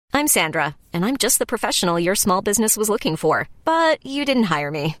I'm Sandra, and I'm just the professional your small business was looking for. But you didn't hire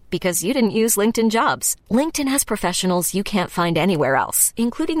me because you didn't use LinkedIn Jobs. LinkedIn has professionals you can't find anywhere else,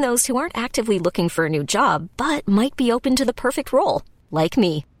 including those who aren't actively looking for a new job, but might be open to the perfect role, like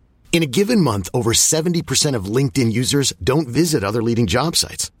me. In a given month, over 70% of LinkedIn users don't visit other leading job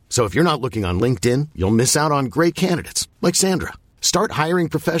sites. So if you're not looking on LinkedIn, you'll miss out on great candidates like Sandra. Start hiring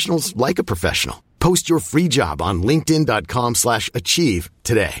professionals like a professional. Post your free job on linkedin.com/achieve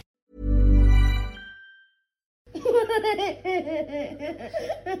today.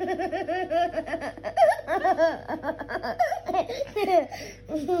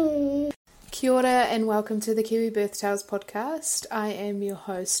 Kia ora and welcome to the Kiwi Birth Tales podcast. I am your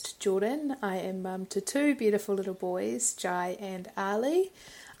host, Jordan. I am mum to two beautiful little boys, Jai and Ali.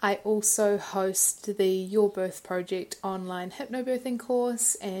 I also host the Your Birth Project online hypnobirthing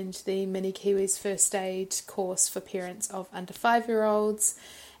course and the Mini Kiwis First Aid course for parents of under 5-year-olds.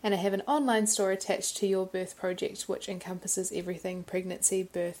 And I have an online store attached to Your Birth Project which encompasses everything pregnancy,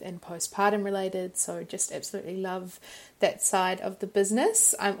 birth and postpartum related. So just absolutely love that side of the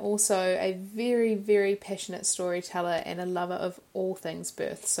business. I'm also a very, very passionate storyteller and a lover of all things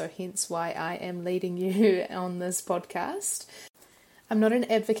birth. So hence why I am leading you on this podcast. I'm not an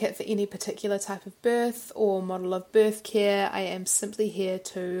advocate for any particular type of birth or model of birth care. I am simply here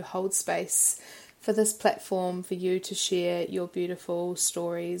to hold space for this platform for you to share your beautiful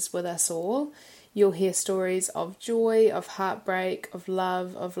stories with us all. You'll hear stories of joy, of heartbreak, of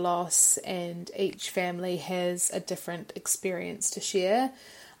love, of loss, and each family has a different experience to share.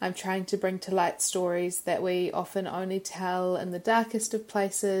 I'm trying to bring to light stories that we often only tell in the darkest of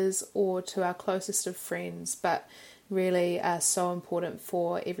places or to our closest of friends, but really are so important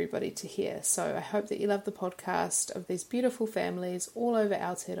for everybody to hear. So I hope that you love the podcast of these beautiful families all over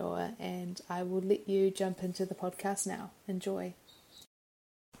Aotearoa, and I will let you jump into the podcast now. Enjoy.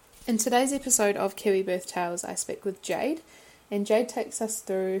 In today's episode of Kiwi Birth Tales, I speak with Jade, and Jade takes us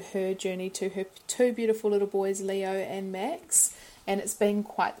through her journey to her two beautiful little boys, Leo and Max, and it's been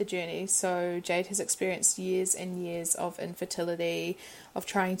quite the journey. So Jade has experienced years and years of infertility, of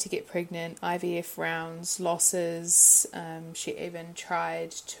trying to get pregnant, IVF rounds, losses. She even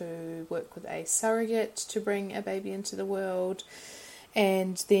tried to work with a surrogate to bring a baby into the world,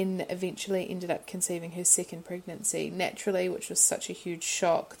 and then eventually ended up conceiving her second pregnancy naturally, which was such a huge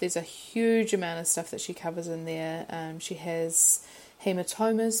shock. There's a huge amount of stuff that she covers in there. She has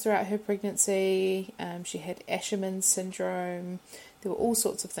Haematomas throughout her pregnancy. She had Ashermans syndrome. There were all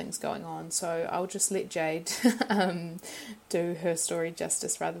sorts of things going on. So I'll just let Jade do her story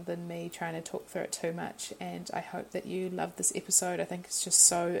justice rather than me trying to talk through it too much. And I hope that you love this episode. I think it's just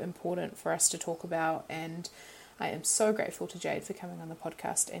so important for us to talk about. And I am so grateful to Jade for coming on the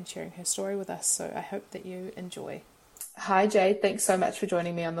podcast and sharing her story with us. So I hope that you enjoy. Hi, Jade. Thanks so much for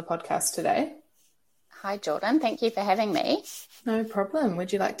joining me on the podcast today. Hi, Jordan. Thank you for having me. No problem.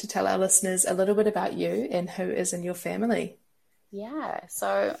 Would you like to tell our listeners a little bit about you and who is in your family? Yeah,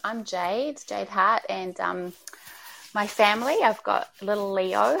 so I'm Jade Hart, and my family, I've got little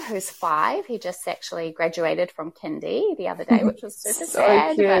Leo who's 5. He just actually graduated from kindy the other day, which was super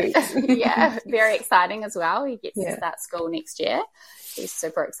sad. Cute. But yeah, very exciting as well. He gets to start school next year. He's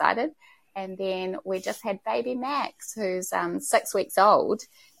super excited. And then we just had baby Max, who's 6 weeks old.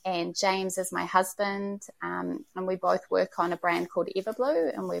 And James is my husband, and we both work on a brand called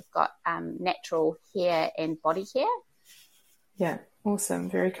Everblue, and we've got natural hair and body care. Yeah, awesome.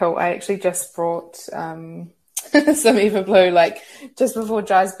 Very cool. I actually just brought some Everblue, like just before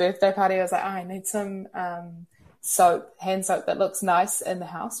Jai's birthday party. I was like, I need some soap, hand soap that looks nice in the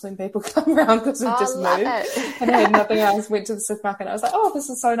house when people come around because we've just moved. And I had nothing else. Went to the supermarket and I was like, oh, this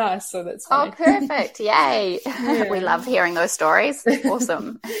is so nice. So that's fine. Oh, perfect. Yay. Yeah. We love hearing those stories.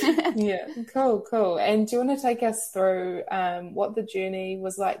 Awesome. Yeah, cool. And do you want to take us through what the journey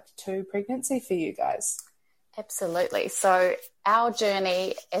was like to pregnancy for you guys? Absolutely. So our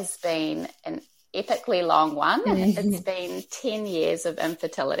journey has been an epically long one. It's been 10 years of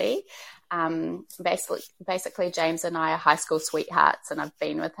infertility. Basically James and I are high school sweethearts, and I've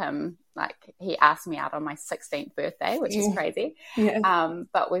been with him, like, he asked me out on my 16th birthday, which is crazy.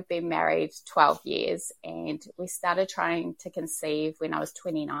 But we've been married 12 years, and we started trying to conceive when I was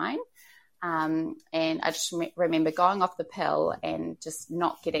 29. And I just remember going off the pill and just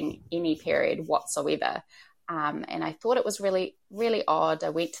not getting any period whatsoever. And I thought it was really, really odd. I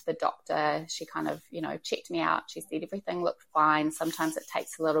went to the doctor. She kind of, checked me out. She said everything looked fine. Sometimes it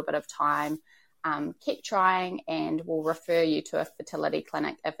takes a little bit of time. Keep trying, and we'll refer you to a fertility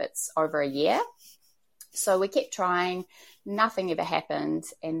clinic if it's over a year. So we kept trying. Nothing ever happened.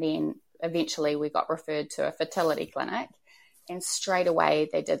 And then eventually we got referred to a fertility clinic. And straight away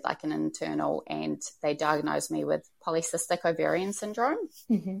they did like an internal and they diagnosed me with polycystic ovarian syndrome.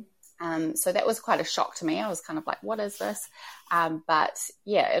 So that was quite a shock to me. I was kind of like, what is this? But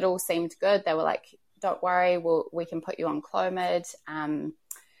yeah, it all seemed good. They were like, don't worry, we can put you on Clomid.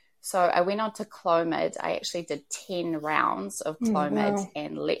 So I went on to Clomid. I actually did 10 rounds of Clomid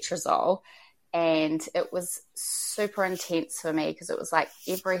and letrozole. And it was super intense for me because it was like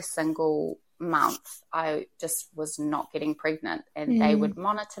every single month I just was not getting pregnant. And they would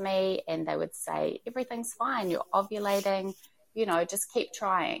monitor me and they would say, everything's fine, you're ovulating, just keep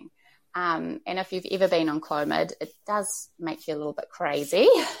trying. And if you've ever been on Clomid, it does make you a little bit crazy.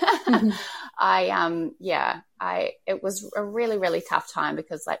 It was a really, really tough time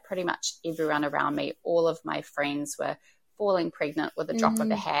because like pretty much everyone around me, all of my friends were falling pregnant with a drop of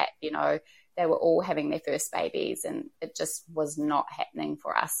a hat. They were all having their first babies and it just was not happening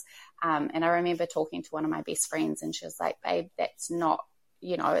for us. And I remember talking to one of my best friends and she was like, babe, that's not,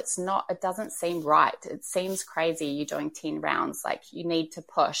 it doesn't seem right. It seems crazy. You're doing 10 rounds. Like you need to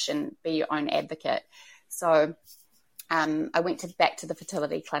push and be your own advocate. So I went back to the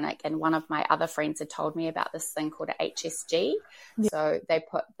fertility clinic and one of my other friends had told me about this thing called a HSG. Yeah. So they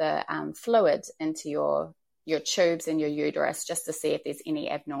put the fluid into your tubes in your uterus just to see if there's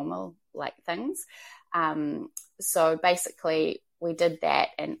any abnormal like things. So basically we did that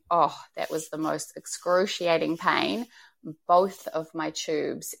and that was the most excruciating pain. Both of my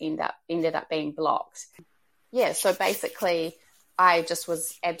tubes ended up being blocked. Yeah, so basically I just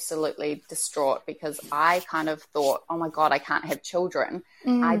was absolutely distraught because I kind of thought, oh my God, I can't have children.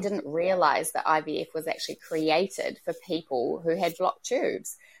 I didn't realize that IVF was actually created for people who had blocked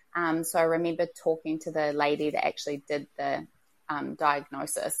tubes. So I remember talking to the lady that actually did the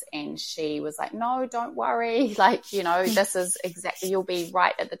diagnosis and she was like, no, don't worry. Like, this is exactly, you'll be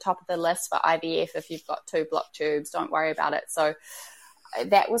right at the top of the list for IVF if you've got 2 blocked tubes. Don't worry about it. So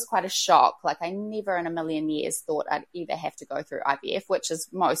that was quite a shock. Like I never in a million years thought I'd ever have to go through IVF, which is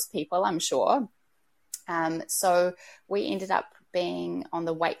most people, I'm sure. So we ended up being on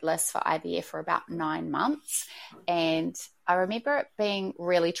the wait list for IVF for about 9 months. And I remember it being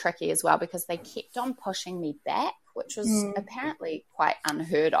really tricky as well because they kept on pushing me back, which was apparently quite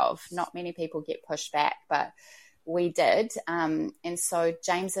unheard of. Not many people get pushed back, but we did. And so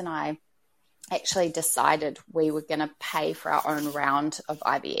James and I actually decided we were going to pay for our own round of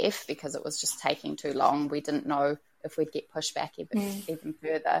IVF because it was just taking too long. We didn't know if we'd get pushed back even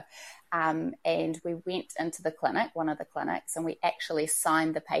further. And we went into the clinic, one of the clinics, and we actually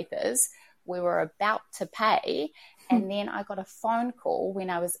signed the papers. We were about to pay. And then I got a phone call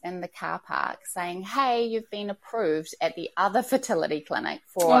when I was in the car park saying, hey, you've been approved at the other fertility clinic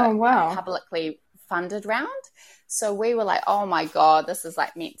for a publicly funded round. So we were like, oh my God, this is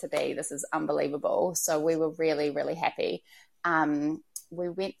like meant to be. This is unbelievable. So we were really, really happy. We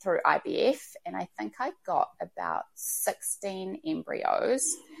went through IVF and I think I got about 16 embryos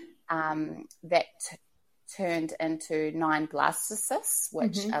that turned into 9 blastocysts,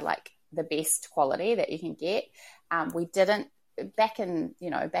 which are like the best quality that you can get. We didn't, back in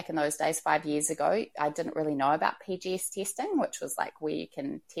those days, 5 years ago, I didn't really know about PGS testing, which was like where you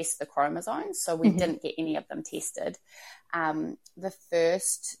can test the chromosomes. So we didn't get any of them tested. The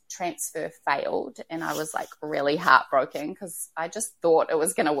first transfer failed and I was like really heartbroken because I just thought it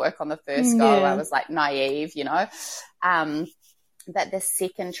was going to work on the first go. I was like naive, But the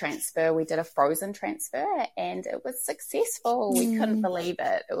second transfer, we did a frozen transfer and it was successful. We couldn't believe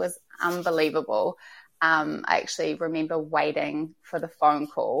it. It was unbelievable. I actually remember waiting for the phone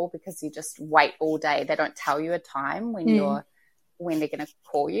call because you just wait all day. They don't tell you a time when they're going to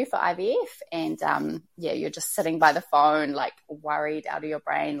call you for IVF. And you're just sitting by the phone, like worried out of your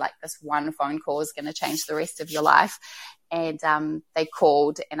brain, like this one phone call is going to change the rest of your life. And they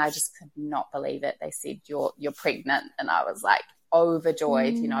called and I just could not believe it. They said, you're pregnant. And I was like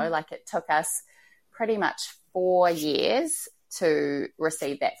overjoyed, like it took us pretty much 4 years to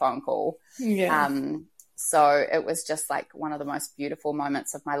receive that phone call. So it was just like one of the most beautiful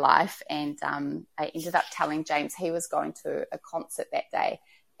moments of my life. And I ended up telling James he was going to a concert that day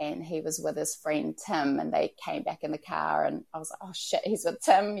and he was with his friend Tim and they came back in the car and I was like, oh shit, he's with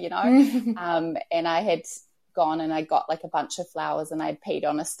Tim, and I had gone and I got like a bunch of flowers and I'd peed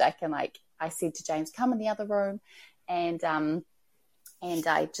on a stick and like I said to James, come in the other room. And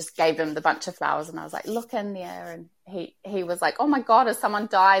I just gave him the bunch of flowers and I was like, look in there. And he was like, oh my God, has someone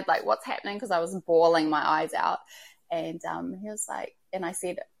died? Like what's happening? Because I was bawling my eyes out. And he was like, and I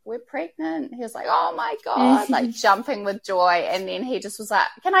said, we're pregnant. He was like, oh my God, like jumping with joy. And then he just was like,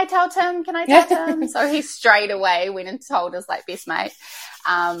 can I tell Tim? Can I tell Tim? So he straight away went and told his like best mate.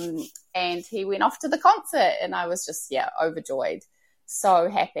 And he went off to the concert, and I was just, overjoyed. So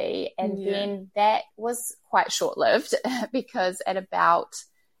happy. And then that was quite short-lived because at about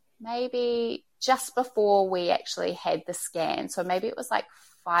maybe just before we actually had the scan, so maybe it was like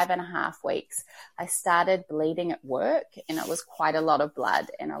 5.5 weeks, I started bleeding at work, and it was quite a lot of blood,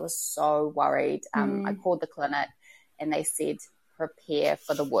 and I was so worried. I called the clinic, and they said, prepare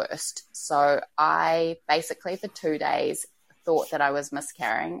for the worst. So I basically for 2 days thought that I was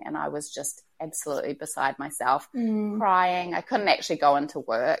miscarrying, and I was just absolutely beside myself, crying. I couldn't actually go into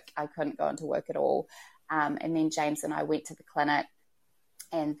work. I couldn't go into work at all. And then James and I went to the clinic,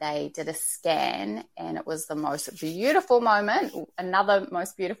 and they did a scan, and it was the most beautiful moment, another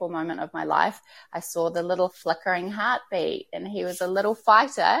most beautiful moment of my life. I saw the little flickering heartbeat, and he was a little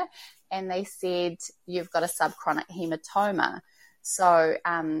fighter, and they said, you've got a subchronic hematoma. So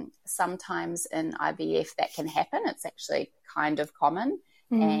sometimes in IVF that can happen. It's actually kind of common.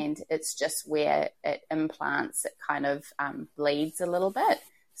 And it's just where it implants, it kind of bleeds a little bit.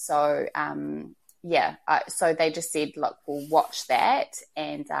 So, so they just said, look, we'll watch that,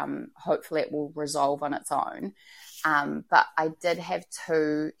 and hopefully it will resolve on its own. But I did have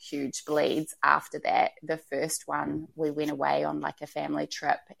 2 huge bleeds after that. The first one, we went away on like a family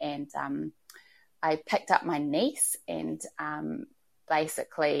trip, and I picked up my niece, and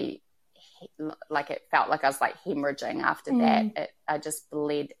basically like it felt like I was like hemorrhaging after that. I just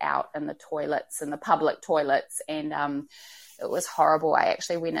bled out in the toilets, in the public toilets, and it was horrible. I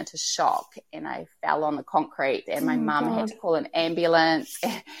actually went into shock, and I fell on the concrete, and my mum had to call an ambulance,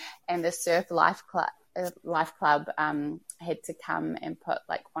 and the Surf Life Club had to come and put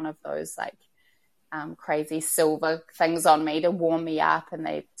like one of those like crazy silver things on me to warm me up, and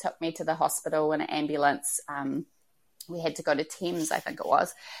they took me to the hospital in an ambulance. We had to go to Thames, I think it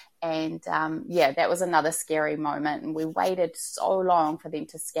was. And that was another scary moment. And we waited so long for them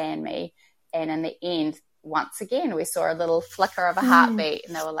to scan me. And in the end, once again, we saw a little flicker of a heartbeat,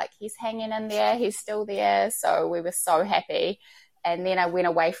 and they were like, he's hanging in there. He's still there. So we were so happy. And then I went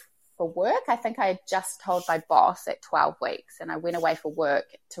away for work. I think I had just told my boss at 12 weeks, and I went away for work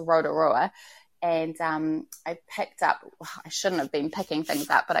to Rotorua. And I picked up, I shouldn't have been picking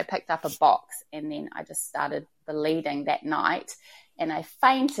things up, but I picked up a box, and then I just started bleeding that night, and I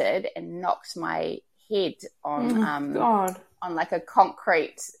fainted and knocked my head on like a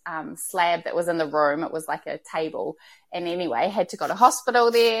concrete slab that was in the room. It was like a table. And anyway, I had to go to hospital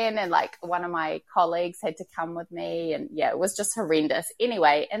then, and like one of my colleagues had to come with me, and it was just horrendous.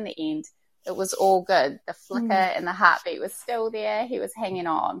 Anyway, in the end, it was all good. The flicker and the heartbeat was still there. He was hanging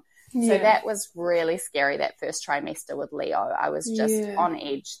on. So that was really scary, that first trimester with Leo. I was just on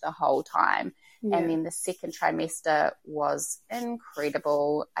edge the whole time. And then the second trimester was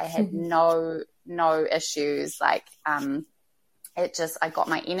incredible. I had no issues. Like, I got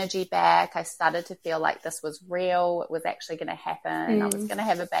my energy back. I started to feel like this was real. It was actually going to happen. I was going to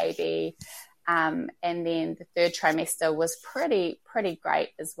have a baby. And then the third trimester was pretty great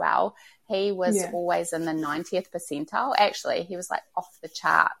as well. He was always in the 90th percentile. Actually, he was like off the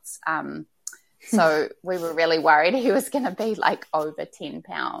charts. So we were really worried he was going to be like over 10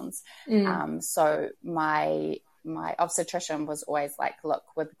 pounds. So my obstetrician was always like, look,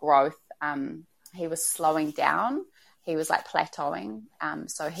 with growth, he was slowing down. He was like plateauing.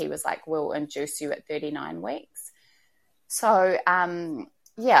 So he was like, we'll induce you at 39 weeks. So, on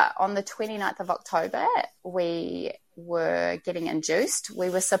the 29th of October, we were getting induced. We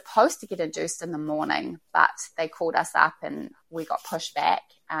were supposed to get induced in the morning, but they called us up and we got pushed back,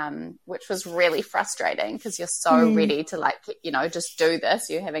 which was really frustrating because you're so ready to like, just do this.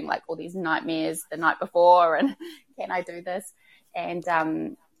 You're having like all these nightmares the night before and can I do this? And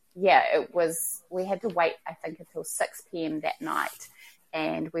we had to wait, I think, until 6 p.m. that night.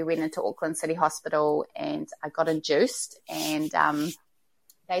 And we went into Auckland City Hospital and I got induced, and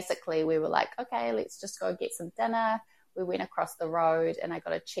basically we were like, okay, let's just go get some dinner. We went across the road and I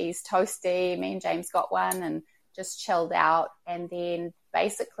got a cheese toastie. Me and James got one and just chilled out, and then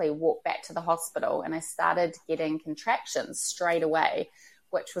basically walked back to the hospital, and I started getting contractions straight away,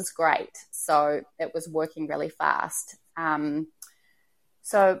 which was great. So it was working really fast.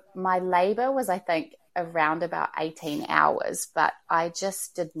 So my labor was, I think, around about 18 hours, but I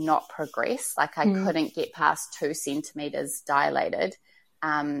just did not progress. Like I couldn't get past 2 centimeters dilated.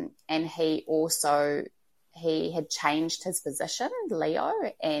 And he had changed his position, Leo,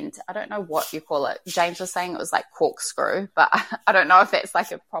 and I don't know what you call it. James was saying it was like corkscrew, but I don't know if that's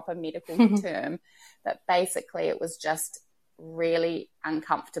like a proper medical term. But basically it was just really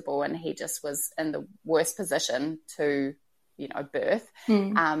uncomfortable, and he just was in the worst position to, birth.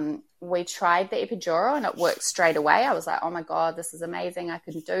 We tried the epidural and it worked straight away. I was like, oh my God, this is amazing. I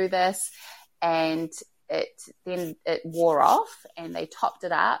can do this. And it wore off, and they topped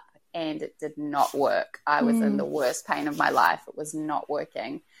it up, and it did not work. I was in the worst pain of my life. It was not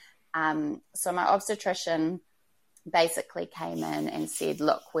working. So my obstetrician basically came in and said,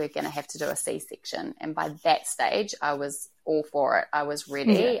 look, we're going to have to do a C-section. And by that stage, I was all for it. I was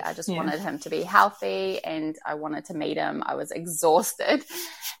ready. I just wanted him to be healthy, and I wanted to meet him. I was exhausted.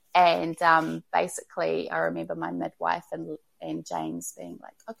 And basically, I remember my midwife and James being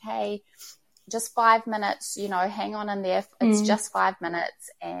like, okay, just 5 minutes, hang on in there. It's just 5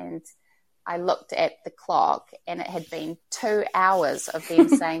 minutes. And I looked at the clock, and it had been 2 hours of them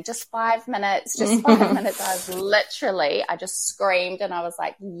saying, just 5 minutes, just 5 minutes. I just screamed, and I was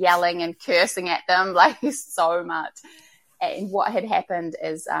like yelling and cursing at them like so much. And what had happened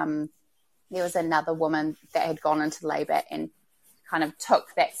is there was another woman that had gone into labor and kind of took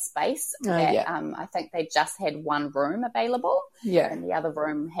that space. I think they just had one room available, and the other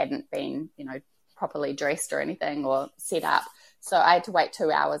room hadn't been, properly dressed or anything or set up. So I had to wait 2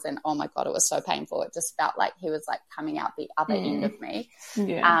 hours, and oh my God, it was so painful. It just felt like he was like coming out the other end of me.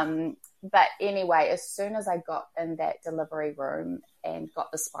 But anyway, as soon as I got in that delivery room and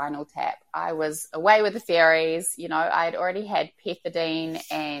got the spinal tap, I was away with the fairies. I had already had pethidine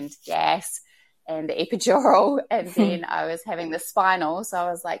and gas and the epidural, and then I was having the spinal. So I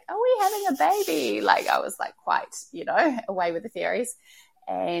was like, are we having a baby? Like, I was like quite, away with the fairies.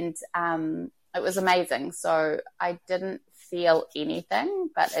 And it was amazing. So I didn't feel anything,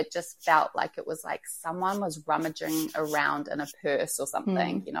 but it just felt like it was like someone was rummaging around in a purse or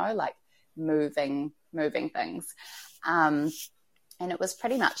something, like moving things. And it was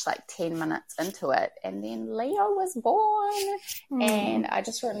pretty much like 10 minutes into it, and then Leo was born. And I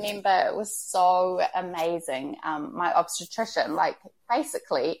just remember it was so amazing. My obstetrician, like,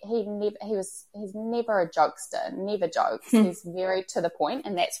 basically he's never a jokester, never jokes. He's very to the point,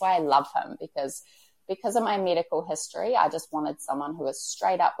 and that's why I love him, because of my medical history. I just wanted someone who was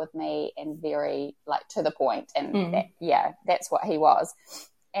straight up with me and very like to the point. And that's what he was.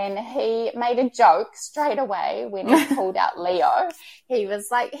 And he made a joke straight away when he pulled out Leo. He was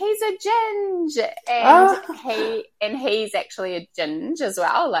like, he's a ginge. And he's actually a ginge as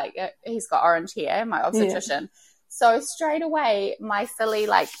well. Like, he's got orange hair, my obstetrician. So straight away, my silly,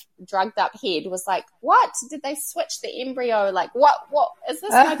 like, drugged up head was like, what? Did they switch the embryo? Like, what is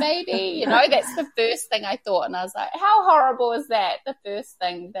this my baby? That's the first thing I thought. And I was like, how horrible is that? The first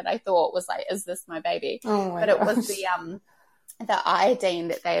thing that I thought was like, is this my baby? But it was the iodine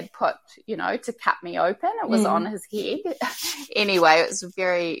that they had put, to cut me open. It was on his head. Anyway, it was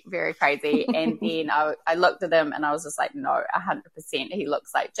very, very crazy. And then I looked at him, and I was just like, no, 100%. He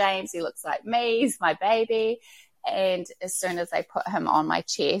looks like James. He looks like me. He's my baby. And as soon as they put him on my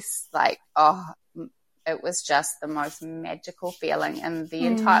chest, like, it was just the most magical feeling in the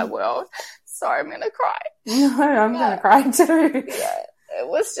entire world. Sorry, I'm going to cry. No, I'm going to cry too. Yeah. It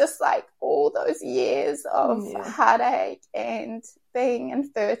was just like all those years of heartache and being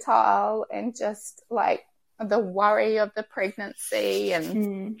infertile, and just like the worry of the pregnancy,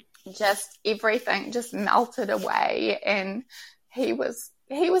 and just everything just melted away. And he was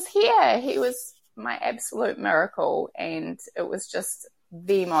here. He was my absolute miracle, and it was just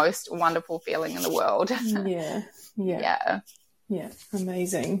the most wonderful feeling in the world. Yeah,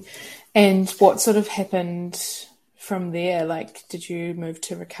 amazing. And what sort of happened from there? Like, did you move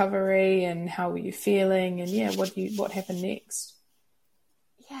to recovery, and how were you feeling? And what happened next?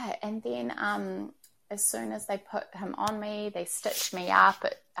 And then as soon as they put him on me, they stitched me up.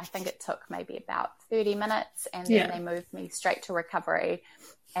 I think it took maybe about 30 minutes, and then they moved me straight to recovery.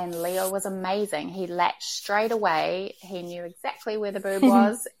 And Leo was amazing. He latched straight away. He knew exactly where the boob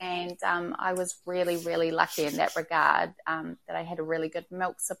was. And I was really, really lucky in that regard, that I had a really good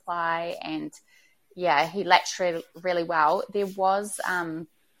milk supply. And he latched really well. There was,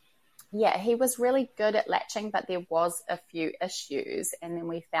 he was really good at latching, but there was a few issues. And then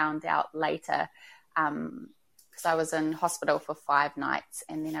we found out later, because I was in hospital for 5 nights,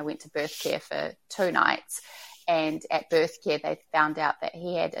 and then I went to birth care for 2 nights. And at birth care, they found out that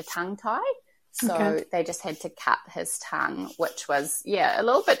he had a tongue tie. So they just had to cut his tongue, which was, a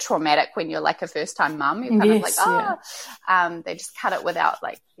little bit traumatic when you're like a first-time mum. You're kind of like, they just cut it without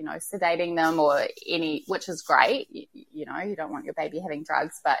like, sedating them or any, which is great. You don't want your baby having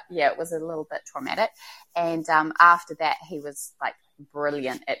drugs, but it was a little bit traumatic. And after that, he was like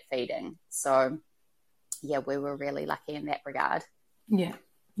brilliant at feeding. So, we were really lucky in that regard. Yeah.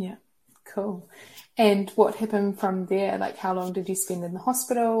 Cool. And what happened from there? Like, how long did you spend in the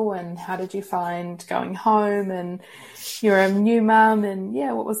hospital, and how did you find going home, and you're a new mum, and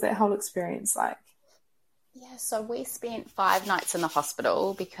what was that whole experience like? Yeah, so we spent 5 nights in the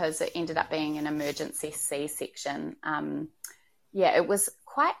hospital because it ended up being an emergency C-section. It was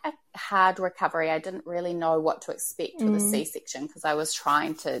quite a hard recovery. I didn't really know what to expect with a C-section because I was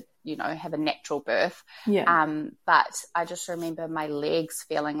trying to, have a natural birth. But I just remember my legs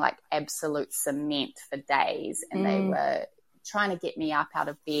feeling like absolute cement for days, and they were trying to get me up out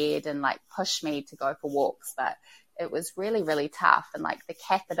of bed and like push me to go for walks. But it was really, really tough. And like the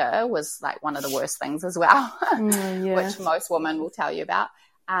catheter was like one of the worst things as well, which most women will tell you about.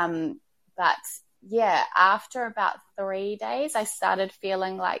 But after about 3 days, I started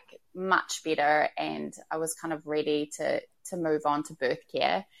feeling like much better, and I was kind of ready to move on to birth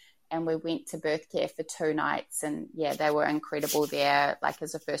care. And we went to birth care for 2 nights, and they were incredible there. Like,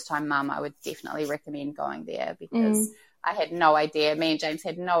 as a first time mum, I would definitely recommend going there because I had no idea. Me and James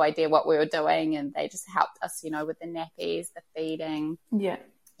had no idea what we were doing, and they just helped us, with the nappies, the feeding,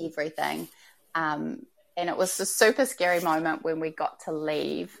 everything. And it was a super scary moment when we got to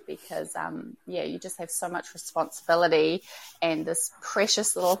leave because, you just have so much responsibility and this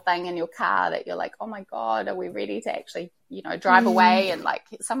precious little thing in your car that you're like, oh my God, are we ready to actually, drive away? And like,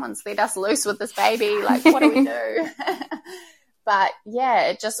 someone's let us loose with this baby. Like, what do we do? But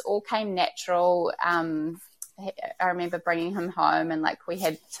it just all came natural. I remember bringing him home, and like we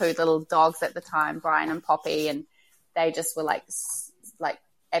had 2 little dogs at the time, Brian and Poppy, and they just were like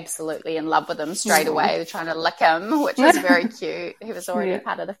absolutely in love with him straight away. They're trying to lick him, which was very cute. He was already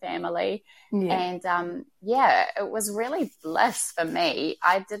part of the family. And it was really bliss for me.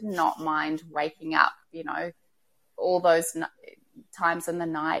 I did not mind waking up, all those times in the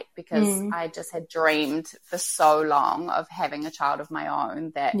night because I just had dreamed for so long of having a child of my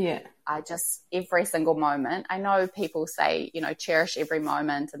own that I just, every single moment, I know people say, cherish every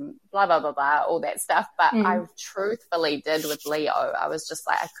moment and blah, blah, blah, blah, all that stuff. But I truthfully did with Leo. I was just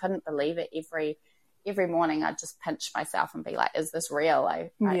like, I couldn't believe it. Every morning I'd just pinch myself and be like, is this real?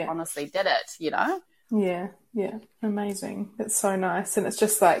 I honestly did it, Yeah. Amazing. It's so nice. And it's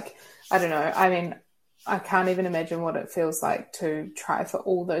just like, I don't know. I mean, I can't even imagine what it feels like to try for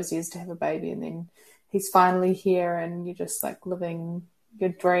all those years to have a baby, and then he's finally here and you're just like living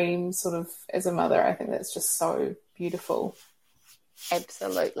your dreams sort of as a mother. I think that's just so beautiful.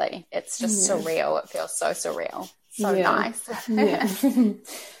 Absolutely. It's just surreal. It feels so surreal. So nice.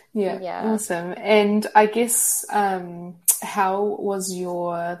 Awesome. And I guess how was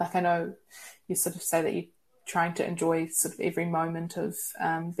your, like, I know you sort of say that you're trying to enjoy sort of every moment of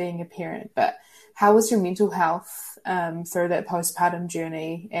being a parent, but how was your mental health through that postpartum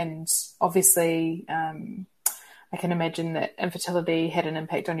journey? And obviously, I can imagine that infertility had an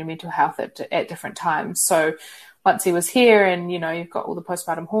impact on your mental health at different times. So once he was here and, you've got all the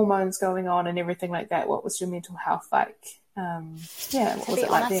postpartum hormones going on and everything like that, what was your mental health like? What was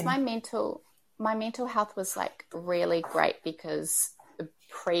it like then? My mental health was like really great because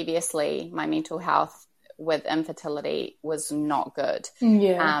previously my mental health with infertility was not good.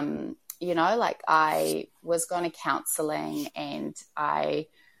 Like I was going to counseling and I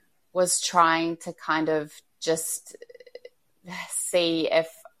was trying to kind of just see if,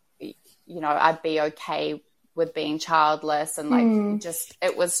 I'd be okay with being childless, and like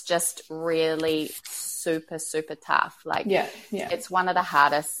it was just really super, super tough. Like it's one of the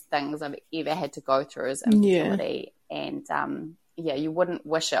hardest things I've ever had to go through is infertility. And you wouldn't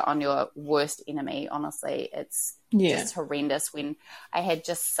wish it on your worst enemy, honestly. It's just horrendous. When I had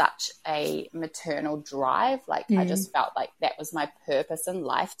just such a maternal drive, like I just felt like that was my purpose in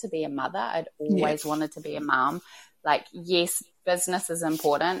life, to be a mother. I'd always wanted to be a mom. Like, yes, business is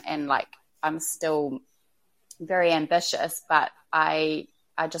important, and like I'm still very ambitious, but I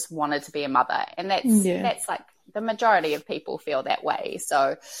just wanted to be a mother. And that's like the majority of people feel that way.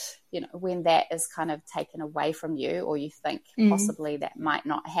 So, when that is kind of taken away from you, or you think possibly that might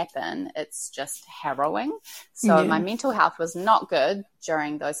not happen, it's just harrowing. So my mental health was not good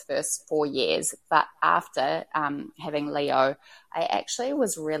during those first 4 years, but after having Leo, I actually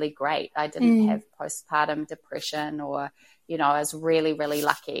was really great. I didn't have postpartum depression or, I was really, really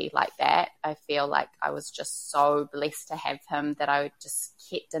lucky like that. I feel like I was just so blessed to have him that I just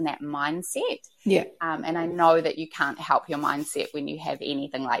kept in that mindset. And I know that you can't help your mindset when you have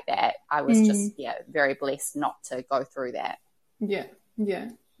anything like that. I was just, very blessed not to go through that.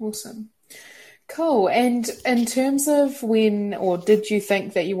 Awesome. Cool. And in terms of did you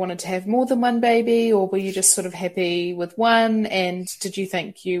think that you wanted to have more than one baby, or were you just sort of happy with one? And did you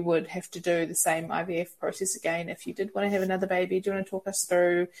think you would have to do the same IVF process again if you did want to have another baby? Do you want to talk us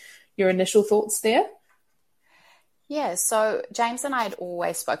through your initial thoughts there? Yeah, so James and I had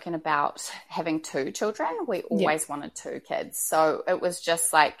always spoken about having 2 children. We always wanted 2 kids. So it was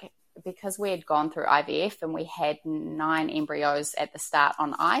just like, because we had gone through IVF and we had 9 embryos at the start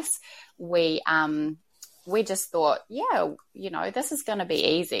on ice, we just thought, yeah, this is going to be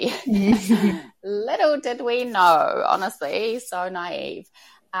easy. Little did we know, honestly, so naive.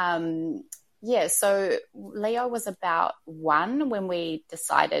 So Leo was about 1 when we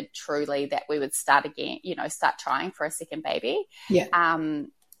decided truly that we would start again, start trying for a second baby. Yeah.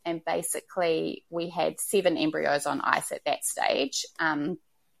 And basically we had 7 embryos on ice at that stage.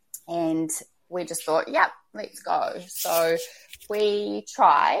 And we just thought, let's go. So we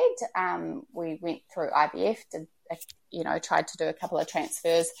tried, we went through IVF, tried to do a couple of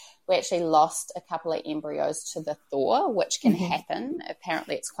transfers. We actually lost a couple of embryos to the thaw, which can happen.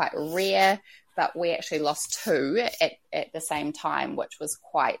 Apparently it's quite rare, but we actually lost 2 at the same time, which was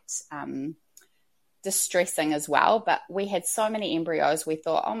quite distressing as well. But we had so many embryos, we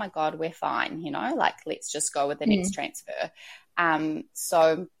thought, oh my God, we're fine, let's just go with the next transfer.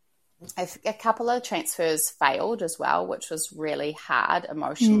 So a couple of transfers failed as well, which was really hard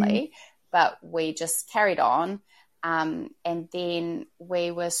emotionally, but we just carried on. And then we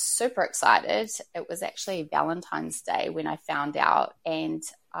were super excited. It was actually Valentine's Day when I found out, and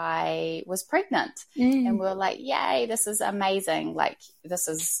I was pregnant. And we were like, yay, this is amazing. Like, this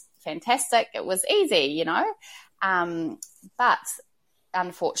is fantastic. It was easy, but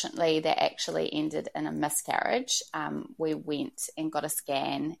unfortunately that actually ended in a miscarriage. We went and got a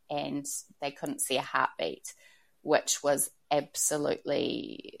scan and they couldn't see a heartbeat, which was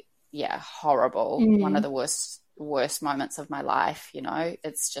absolutely, horrible. One of the worst moments of my life.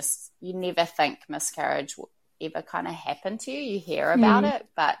 It's just, you never think miscarriage will ever kind of happen to you. You hear about it,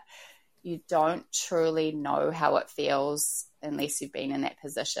 but you don't truly know how it feels unless you've been in that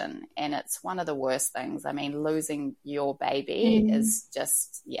position. And it's one of the worst things. I mean, losing your baby is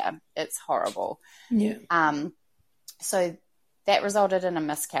just, it's horrible. So that resulted in a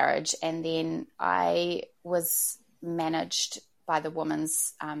miscarriage. And then I was managed by the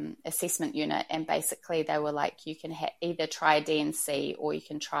women's assessment unit, and basically they were like, you can either try a D&C or you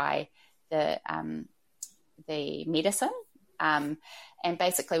can try the medicine. And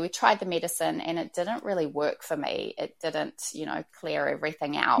basically we tried the medicine and it didn't really work for me. It didn't, clear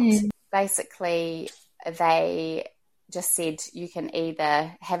everything out. Basically they just said you can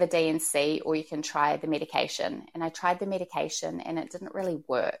either have a D&C or you can try the medication. And I tried the medication and it didn't really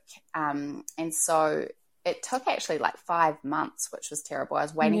work. And so it took actually like 5 months, which was terrible. I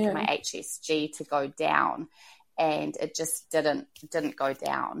was waiting for my HSG to go down and it just didn't go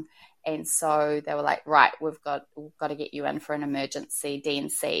down. And so they were like, right, we've got to get you in for an emergency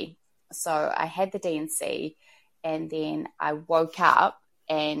D&C. So I had the D&C and then I woke up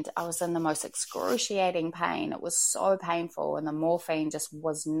and I was in the most excruciating pain. It was so painful and the morphine just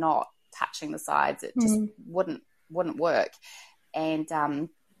was not touching the sides. It just wouldn't work. And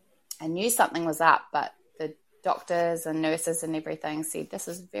I knew something was up, but the doctors and nurses and everything said, this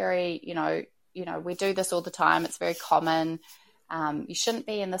is very, we do this all the time. It's very common. You shouldn't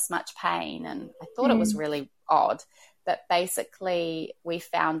be in this much pain. And I thought it was really odd. But basically we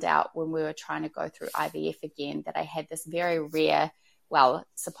found out when we were trying to go through IVF again that I had this very rare, well,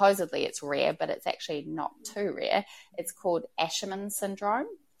 supposedly it's rare, but it's actually not too rare. It's called Ashermans syndrome.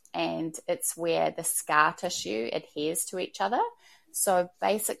 And it's where the scar tissue adheres to each other. So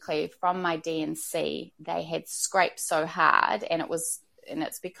basically from my D&C, they had scraped so hard and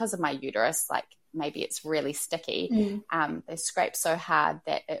it's because of my uterus, like maybe it's really sticky. They scraped so hard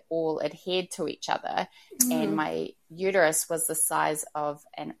that it all adhered to each other. And my uterus was the size of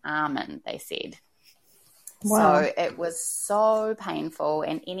an almond, they said. Wow. So it was so painful.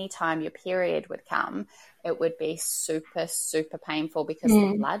 And anytime your period would come, it would be super, super painful because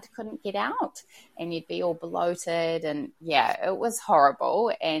the blood couldn't get out and you'd be all bloated. And it was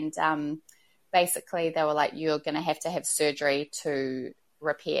horrible. And basically they were like, you're going to have surgery to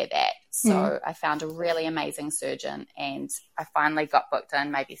repair that. So I found a really amazing surgeon and I finally got booked in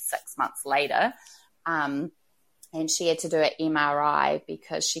maybe 6 months later. And she had to do an MRI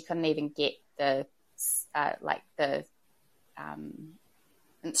because she couldn't even get the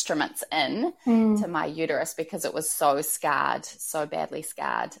instruments in to my uterus because it was so scarred, so badly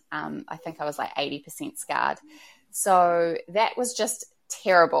scarred. I think I was like 80% scarred. So that was just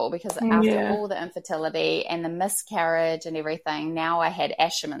terrible because after all the infertility and the miscarriage and everything, now I had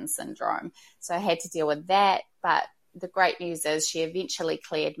Asherman syndrome. So I had to deal with that. But the great news is she eventually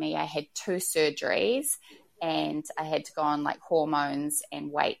cleared me. I had 2 surgeries and I had to go on like hormones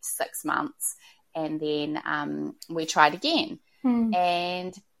and wait 6 months. And then we tried again.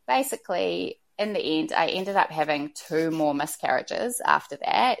 And basically, in the end, I ended up having 2 more miscarriages after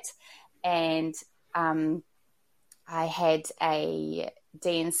that. And I had a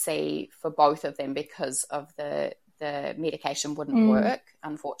D&C for both of them because of the medication wouldn't work,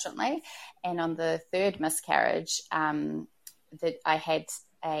 unfortunately. And on the 3rd miscarriage, that I had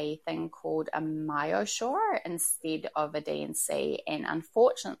a thing called a MyoSure instead of a D&C. And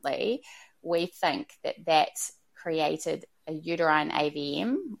unfortunately, we think that created a uterine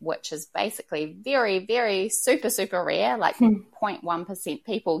AVM, which is basically very, very super, super rare, like 0.1%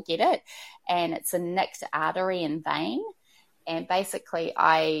 people get it. And it's a nicked artery and vein. And basically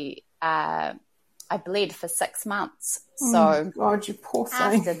I bled for 6 months. So God, you poor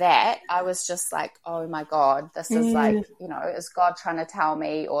thing. After that, I was just like, oh my God, this is like, you know, is God trying to tell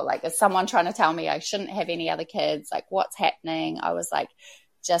me, or like, is someone trying to tell me I shouldn't have any other kids? Like, what's happening? I was like,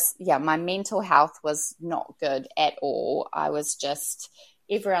 my mental health was not good at all. I was just,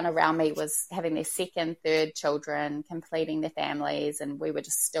 everyone around me was having their 2nd, 3rd children, completing their families, and we were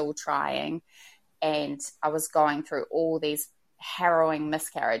just still trying. And I was going through all these harrowing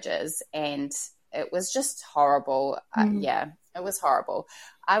miscarriages, and it was just horrible. It was horrible.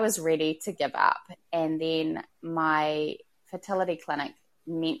 I was ready to give up. And then my fertility clinic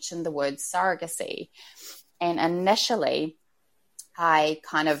mentioned the word surrogacy. And initially, I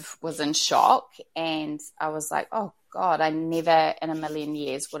kind of was in shock, and I was like, oh God, I never in a million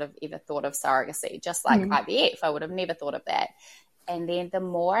years would have ever thought of surrogacy, just like IVF. I would have never thought of that. And then the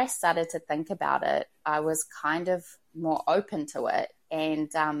more I started to think about it, I was kind of more open to it.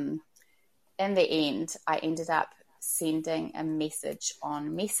 And in the end, I ended up sending a message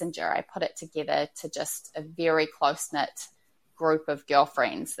on Messenger. I put it together to just a very close-knit group of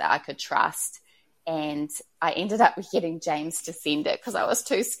girlfriends that I could trust. And I ended up getting James to send it because I was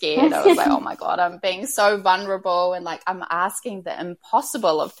too scared. I was like, oh my God, I'm being so vulnerable, and like I'm asking the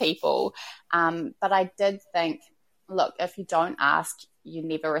impossible of people. But I did think, look, if you don't ask, you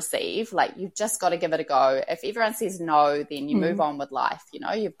never receive. Like, you've just got to give it a go. If everyone says no, then you move on with life. You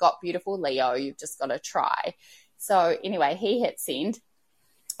know, you've got beautiful Leo. You've just got to try. So anyway, he hit send.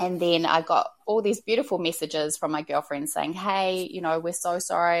 And then I got all these beautiful messages from my girlfriends saying, hey, you know, we're so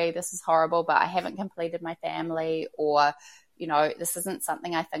sorry. This is horrible, but I haven't completed my family, or, you know, this isn't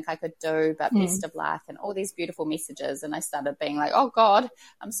something I think I could do, but best of luck, and all these beautiful messages. And I started being like, oh God,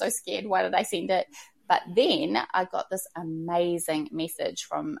 I'm so scared. Why did I send it? But then I got this amazing message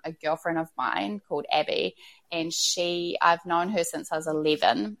from a girlfriend of mine called Abby. And I've known her since I was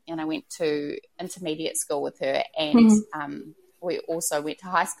 11, and I went to intermediate school with her. And we also went to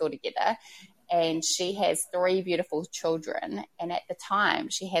high school together. And she has 3 beautiful children. And at the time,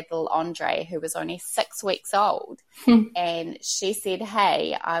 she had little Andre, who was only 6 weeks old. And she said,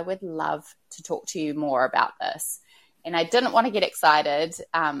 hey, I would love to talk to you more about this. And I didn't want to get excited,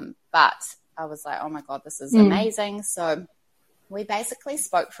 but I was like, oh my God, this is amazing. So we basically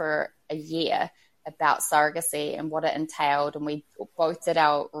spoke for a year about surrogacy and what it entailed. And we both did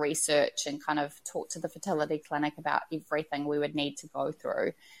our research and kind of talked to the fertility clinic about everything we would need to go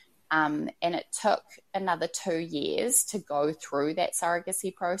through. And it took another 2 years to go through that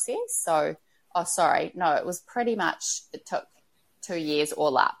surrogacy process. So, it took 2 years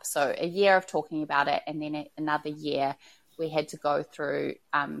all up. So a year of talking about it, and then another year we had to go through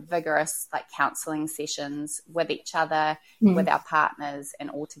vigorous counselling sessions with each other, with our partners,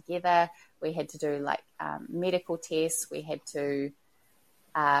 and all together. We had to do medical tests. We had to,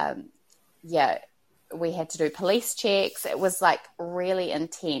 we had to do police checks. It was really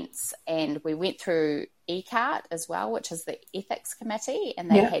intense. And we went through ECART as well, which is the ethics committee, and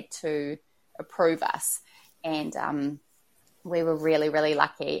they had to approve us. And we were really, really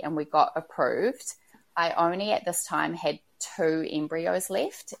lucky, and we got approved. I only at this time had 2 embryos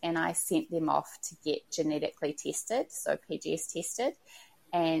left, and I sent them off to get genetically tested, so PGS tested.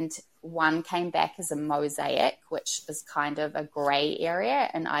 And one came back as a mosaic, which is kind of a grey area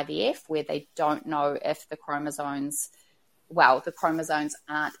in IVF, where they don't know if the chromosomes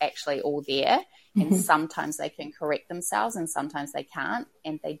aren't actually all there. And sometimes they can correct themselves and sometimes they can't.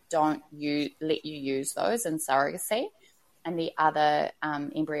 And they don't let you use those in surrogacy. And the other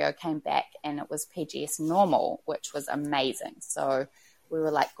embryo came back and it was PGS normal, which was amazing. So we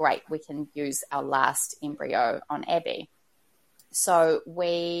were like, great, we can use our last embryo on Abby. So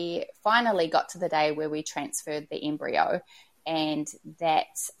we finally got to the day where we transferred the embryo, and that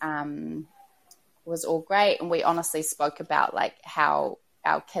was all great. And we honestly spoke about how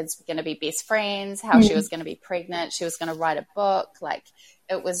our kids were going to be best friends, how she was going to be pregnant, she was going to write a book.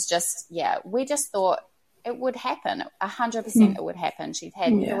 It was just, we just thought it would happen. 100% it would happen. She'd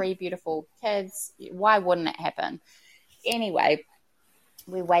had 3 beautiful kids. Why wouldn't it happen? Anyway,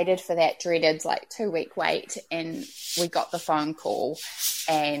 we waited for that dreaded 2-week wait, and we got the phone call,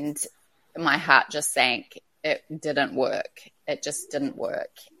 and my heart just sank. It didn't work. It just didn't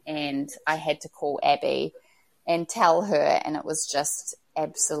work. And I had to call Abby and tell her, and it was just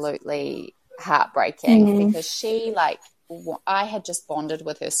absolutely heartbreaking because she, I had just bonded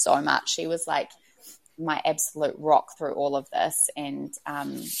with her so much. She was my absolute rock through all of this. And,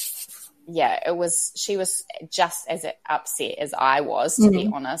 she was just as upset as I was, to be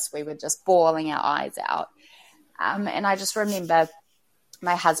honest. We were just bawling our eyes out. And I just remember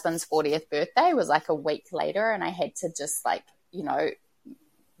my husband's 40th birthday was a week later, and I had to just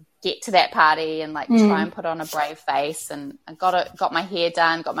get to that party and try and put on a brave face. And I got my hair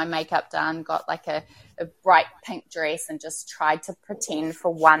done, got my makeup done, got a bright pink dress, and just tried to pretend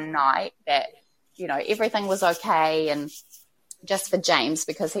for one night that, everything was okay. And just for James,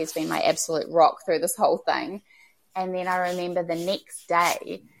 because he's been my absolute rock through this whole thing. And then I remember the next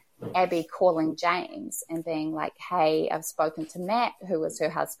day, Abby calling James and being like, hey, I've spoken to Matt, who was her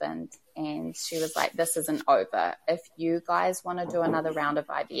husband, and she was like, this isn't over. If you guys want to do another round of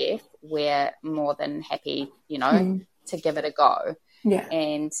IVF, we're more than happy, to give it a go. Yeah.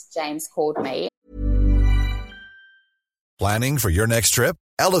 And James called me. Planning for your next trip?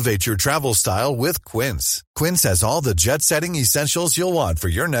 Elevate your travel style with Quince. Quince has all the jet-setting essentials you'll want for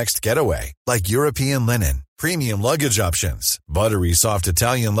your next getaway, like European linen, premium luggage options, buttery soft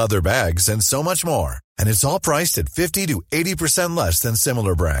Italian leather bags, and so much more. And it's all priced at 50 to 80% less than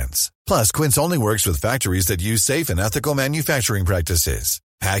similar brands. Plus, Quince only works with factories that use safe and ethical manufacturing practices.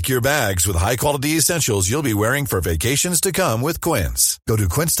 Pack your bags with high-quality essentials you'll be wearing for vacations to come with Quince. Go to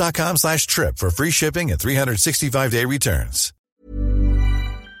quince.com/trip for free shipping and 365-day returns.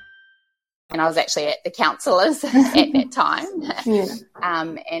 And I was actually at the counsellor's at that time.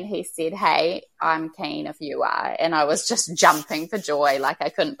 And he said, hey, I'm keen if you are. And I was just jumping for joy. I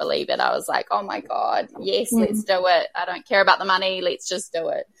couldn't believe it. I was like, oh my God, yes, let's do it. I don't care about the money. Let's just do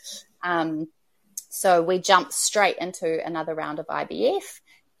it. So we jumped straight into another round of IVF,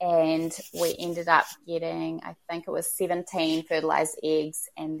 and we ended up getting, I think it was 17 fertilized eggs.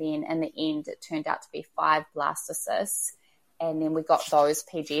 And then in the end, it turned out to be 5 blastocysts. And then we got those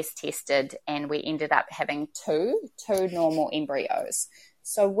PGS tested, and we ended up having two normal embryos.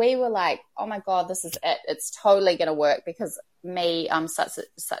 So we were like, oh my God, this is it. It's totally going to work, because me, I'm such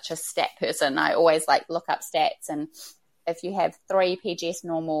a stat person. I always look up stats. And if you have 3 PGS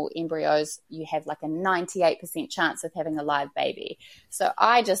normal embryos, you have a 98% chance of having a live baby. So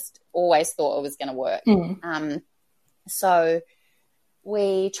I just always thought it was going to work. So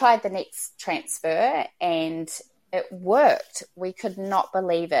we tried the next transfer, and it worked. We could not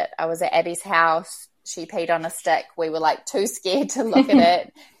believe it. I was at Abby's house. She peed on a stick. We were too scared to look at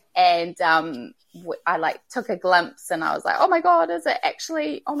it. And I took a glimpse, and I was like, oh my God, is it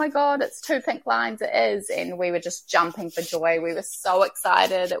actually, oh my God, it's 2 pink lines. It is. And we were just jumping for joy. We were so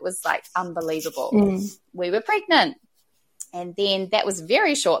excited. It was unbelievable. We were pregnant. And then that was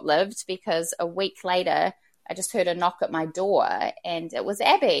very short-lived, because a week later, I just heard a knock at my door, and it was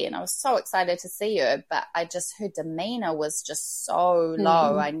Abby, and I was so excited to see her, but her demeanor was just so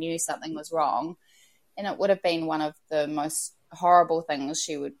low. I knew something was wrong, and it would have been one of the most horrible things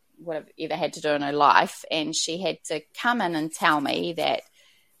she would have ever had to do in her life. And she had to come in and tell me that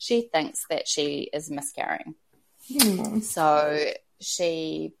she thinks that she is miscarrying. So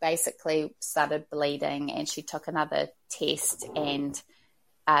she basically started bleeding, and she took another test, and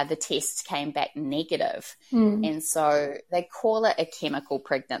the test came back negative. And so they call it a chemical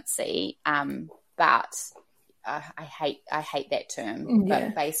pregnancy, but I hate that term.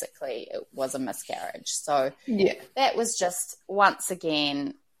 But basically it was a miscarriage. So that was just, once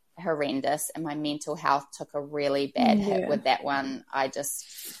again, horrendous, and my mental health took a really bad hit with that one. I just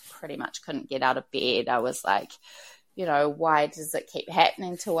pretty much couldn't get out of bed. I was like, why does it keep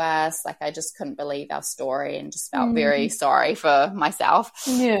happening to us? I just couldn't believe our story, and just felt very sorry for myself.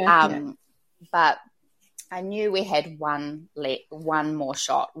 But I knew we had one more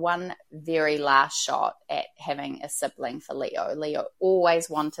shot, one very last shot at having a sibling for Leo. Leo always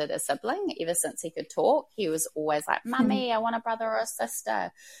wanted a sibling ever since he could talk. He was always like, Mummy, I want a brother or a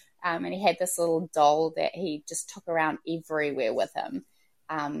sister. And he had this little doll that he just took around everywhere with him.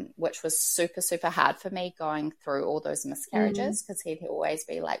 Which was super, super hard for me going through all those miscarriages, because he'd always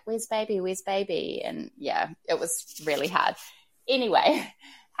be like, where's baby? Where's baby? And it was really hard. Anyway,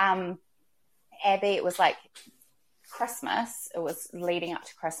 Abby, it was Christmas. It was leading up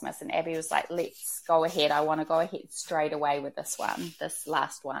to Christmas, and Abby was like, let's go ahead. I want to go ahead straight away with this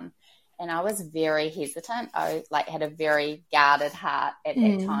last one. And I was very hesitant. I like had a very guarded heart at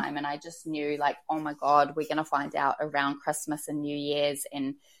that time. And I just knew like, oh my God, we're going to find out around Christmas and New Year's.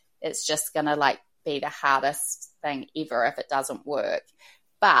 And it's just going to like be the hardest thing ever if it doesn't work.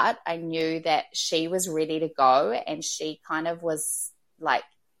 But I knew that she was ready to go, and she kind of was like,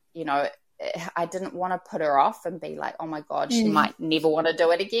 you know, I didn't want to put her off and be like, oh my God, she might never want to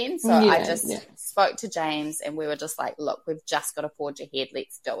do it again. So I just spoke to James, and we were just like, look, we've just got to forge ahead.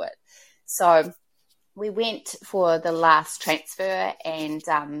 Let's do it. So we went for the last transfer, and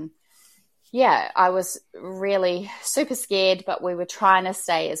I was really super scared, but we were trying to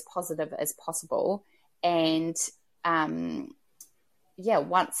stay as positive as possible. And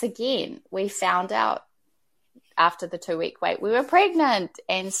once again, we found out after the 2-week wait, we were pregnant.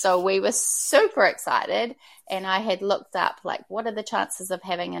 And so we were super excited. And I had looked up, like, what are the chances of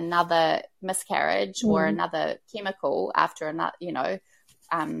having another miscarriage or another chemical after another, you know,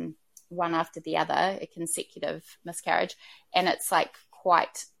 one after the other, a consecutive miscarriage. And it's like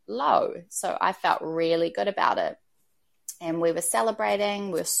quite low. So I felt really good about it. And we were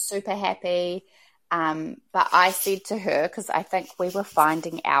celebrating. We were super happy. But I said to her, because I think we were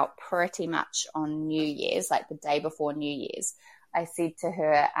finding out pretty much on New Year's, like the day before New Year's, I said to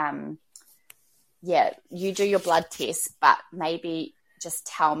her, you do your blood test, but maybe just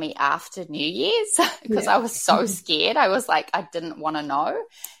tell me after New Year's, because I was so scared. I was like, I didn't want to know.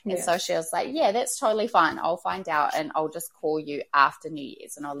 And so she was like, yeah, that's totally fine. I'll find out, and I'll just call you after New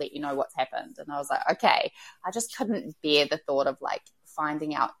Year's, and I'll let you know what's happened. And I was like, okay. I just couldn't bear the thought of like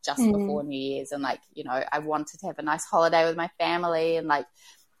finding out just before New Year's. And like, you know, I wanted to have a nice holiday with my family, and like,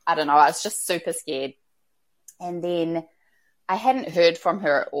 I don't know, I was just super scared. And then I hadn't heard from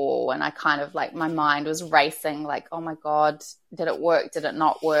her at all, and I kind of like, my mind was racing like, oh my God, did it work? Did it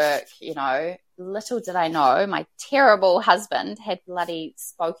not work? You know, little did I know my terrible husband had bloody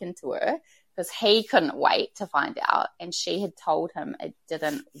spoken to her, because he couldn't wait to find out, and she had told him it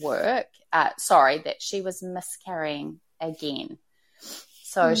didn't work. That she was miscarrying again.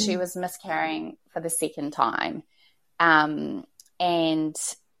 So she was miscarrying for the second time. And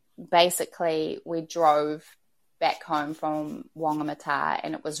basically we drove back home from Whangamata,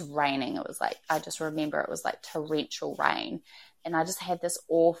 and it was raining. It was like, I just remember it was like torrential rain. And I just had this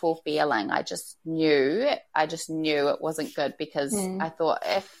awful feeling. I just knew it wasn't good, because I thought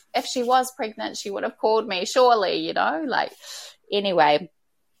if she was pregnant, she would have called me, surely, you know, like, anyway,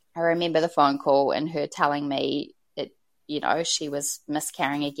 I remember the phone call and her telling me, you know, she was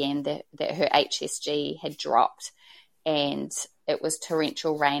miscarrying again, that her HSG had dropped, and it was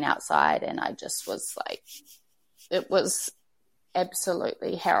torrential rain outside. And I just was like, it was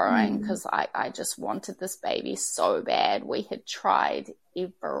absolutely harrowing, because I just wanted this baby so bad. We had tried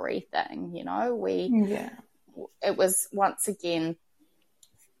everything, you know, it was once again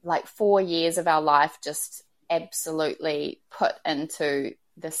like 4 years of our life just absolutely put into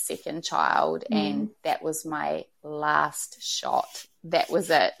the second child, and that was my last shot. That was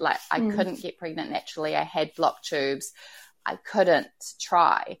it. Like, I couldn't get pregnant naturally. I had blocked tubes. I couldn't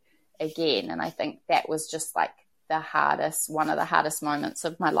try again. And I think that was just like one of the hardest moments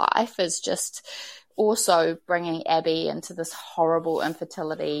of my life, is just also bringing Abby into this horrible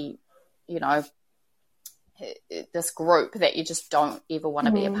infertility, you know, this group that you just don't ever want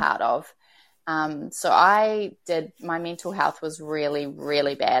to be a part of. So my mental health was really,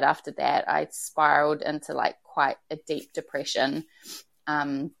 really bad after that. I spiraled into like quite a deep depression.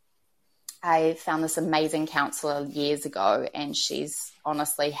 I found this amazing counselor years ago, and she's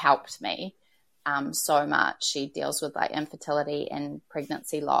honestly helped me so much. She deals with like infertility and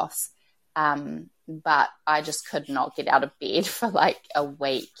pregnancy loss. But I just could not get out of bed for like a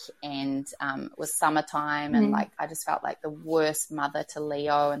week, and it was summertime, and like I just felt like the worst mother to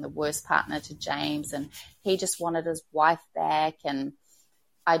Leo and the worst partner to James, and he just wanted his wife back, and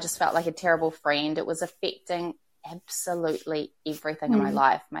I just felt like a terrible friend. It was affecting absolutely everything in my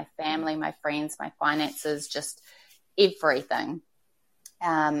life, my family, my friends, my finances, just everything.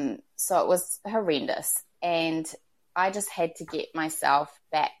 So it was horrendous, and I just had to get myself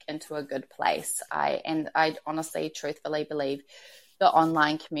back into a good place. I honestly, truthfully believe the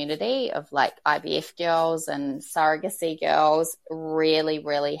online community of like IVF girls and surrogacy girls really,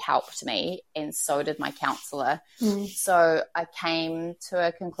 really helped me. And so did my counselor. So I came to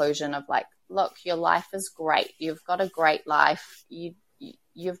a conclusion of like, look, your life is great. You've got a great life.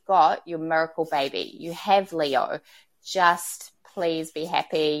 You've got your miracle baby. You have Leo. Just please be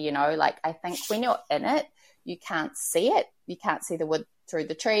happy. You know, like I think when you're in it, you can't see it. You can't see the wood through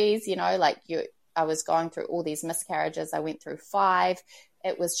the trees, you know, like I was going through all these miscarriages. I went through 5.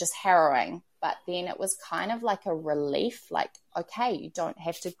 it was just harrowing. But then it was kind of like a relief, like, okay, you don't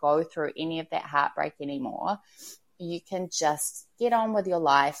have to go through any of that heartbreak anymore. You can just get on with your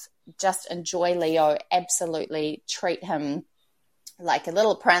life, just enjoy Leo, absolutely treat him like a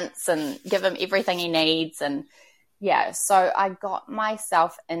little prince and give him everything he needs. And yeah, so I got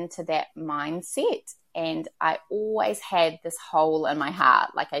myself into that mindset, and I always had this hole in my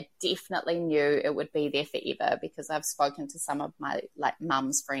heart. Like, I definitely knew it would be there forever, because I've spoken to some of my like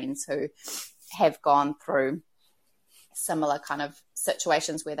mum's friends who have gone through similar kind of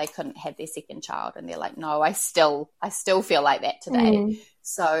situations where they couldn't have their second child, and they're like, no, I still feel like that today.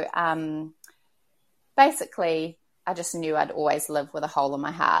 So basically I just knew I'd always live with a hole in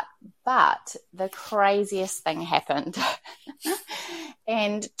my heart. But the craziest thing happened.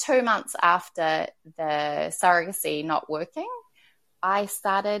 And 2 months after the surrogacy not working, I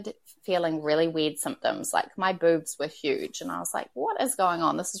started feeling really weird symptoms. Like, my boobs were huge, and I was like, what is going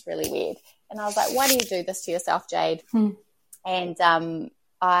on? This is really weird. And I was like, why do you do this to yourself, Jade? And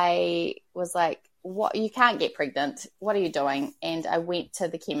I was like, what? You can't get pregnant. What are you doing? And I went to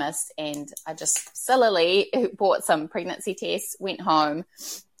the chemist, and I just sillily bought some pregnancy tests, went home,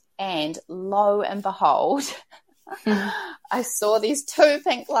 and lo and behold, I saw these 2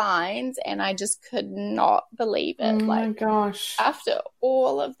 pink lines, and I just could not believe it. Oh my gosh. After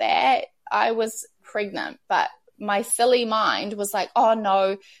all of that, I was pregnant, but my silly mind was like, oh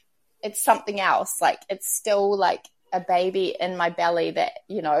no, it's something else. Like, it's still like a baby in my belly that,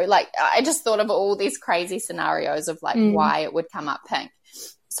 you know, like, I just thought of all these crazy scenarios of like why it would come up pink.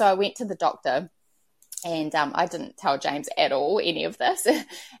 So I went to the doctor, and I didn't tell James at all any of this.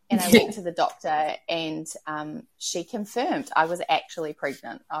 And I went to the doctor, and she confirmed I was actually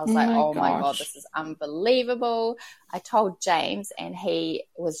pregnant. I was like, oh my God, this is unbelievable. I told James, and he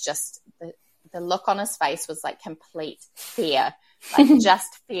was just, the look on his face was like complete fear, like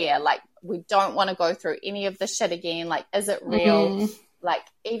just fear. Like, we don't want to go through any of this shit again. Like, is it real? Like,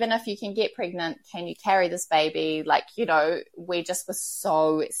 even if you can get pregnant, can you carry this baby? Like, you know, we just were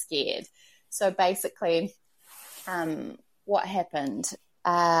so scared. So basically, what happened?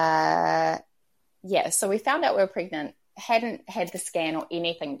 So we found out we were pregnant, hadn't had the scan or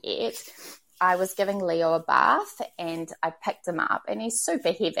anything yet. I was giving Leo a bath, and I picked him up, and he's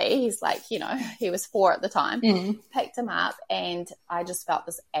super heavy. He's like, you know, he was 4 at the time. Picked him up, and I just felt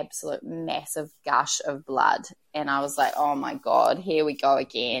this absolute massive gush of blood. And I was like, oh my God, here we go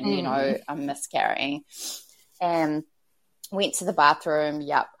again. You know, I'm miscarrying. And went to the bathroom,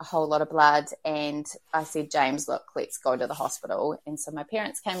 a whole lot of blood. And I said, James, look, let's go to the hospital. And so my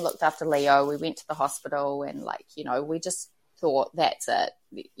parents came, looked after Leo. We went to the hospital, and like, you know, we just thought, that's it.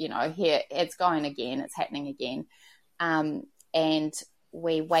 You know, here, it's going again. It's happening again. And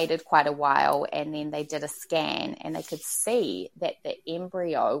we waited quite a while, and then they did a scan, and they could see that the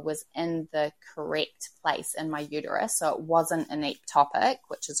embryo was in the correct place in my uterus. So it wasn't an ectopic,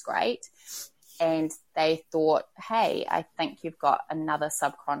 which is great. And they thought, hey, I think you've got another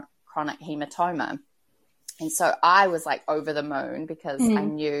subchronic haematoma. And so I was like over the moon, because I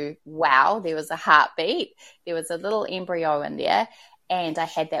knew, wow, there was a heartbeat. There was a little embryo in there. And I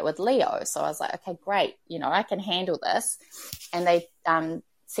had that with Leo. So I was like, okay, great. You know, I can handle this. And they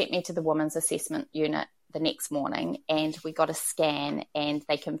sent me to the women's assessment unit the next morning, and we got a scan, and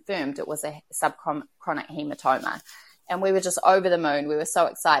they confirmed it was a subchronic haematoma. And we were just over the moon. We were so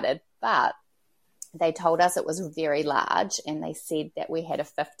excited. But they told us it was very large, and they said that we had a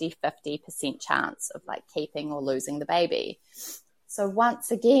 50% chance of like keeping or losing the baby. So once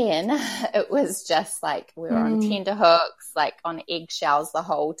again, it was just like we were on tenterhooks, like on eggshells the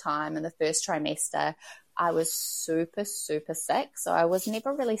whole time. In the first trimester, I was super, super sick. So I was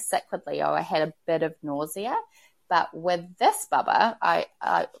never really sick with Leo. I had a bit of nausea. But with this bubba, I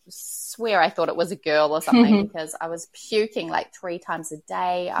swear I thought it was a girl or something, because I was puking like 3 times a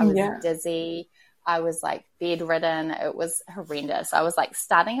day. I was dizzy. I was like bedridden. It was horrendous. I was like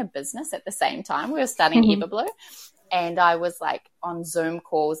starting a business at the same time. We were starting Everblue, and I was like on Zoom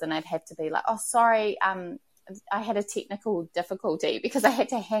calls, and I'd have to be like, oh, sorry, I had a technical difficulty, because I had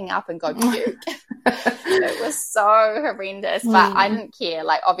to hang up and go puke. It was so horrendous, but I didn't care.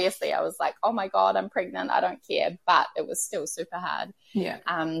 Like, obviously I was like, oh my God, I'm pregnant. I don't care. But it was still super hard. Yeah.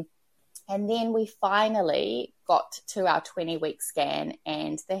 And then we finally got to our 20-week scan,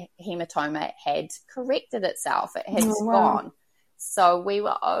 and the hematoma had corrected itself. It had gone. So we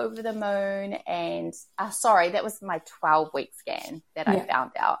were over the moon. And that was my 12-week scan that I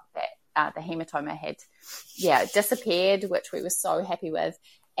found out that the hematoma had disappeared, which we were so happy with.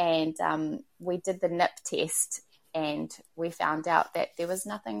 And we did the NIP test And we found out that there was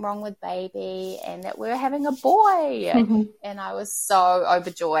nothing wrong with baby and that we were having a boy. Mm-hmm. And I was so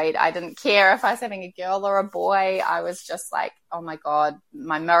overjoyed. I didn't care if I was having a girl or a boy. I was just like, oh my God,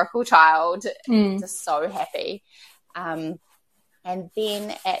 my miracle child. Just so happy. And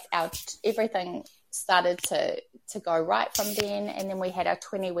then everything started to go right from then. And then we had our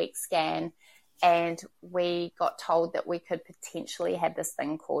 20-week scan, and we got told that we could potentially have this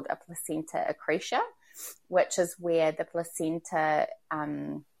thing called a placenta accretion, which is where the placenta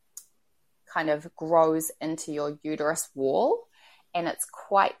kind of grows into your uterus wall. And it's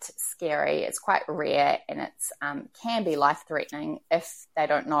quite scary. It's quite rare, and it's can be life-threatening if they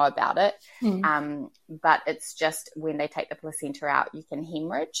don't know about it. But it's just when they take the placenta out, you can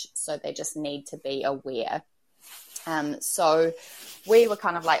hemorrhage. So they just need to be aware. So we were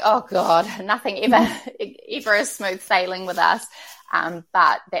kind of like, oh God, nothing ever is smooth sailing with us.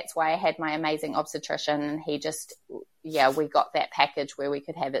 But that's why I had my amazing obstetrician, and he just, we got that package where we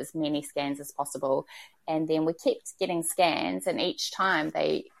could have as many scans as possible. And then we kept getting scans, and each time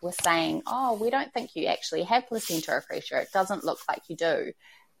they were saying, oh, we don't think you actually have placenta accretion. It doesn't look like you do.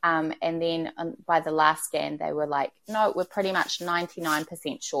 And then by the last scan, they were like, no, we're pretty much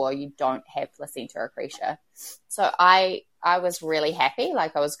 99% sure you don't have placenta accretion. So I was really happy.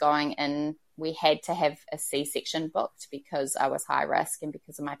 Like, I was going in, we had to have a C-section booked because I was high risk and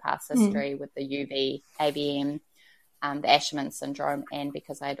because of my past history with the UV, ABM, the Ashermans syndrome, and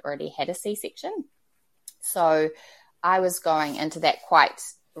because I had already had a C-section. So I was going into that quite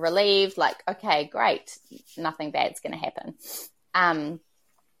relieved, like, okay, great, nothing bad's going to happen.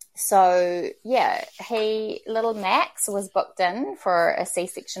 So little Max was booked in for a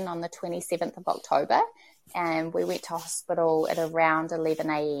C-section on the 27th of October, and we went to hospital at around 11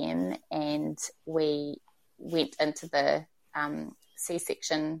 a.m. and we went into the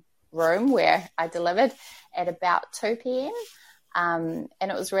C-section room where I delivered at about 2 p.m. And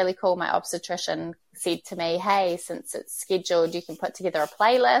it was really cool. My obstetrician said to me, hey, since it's scheduled, you can put together a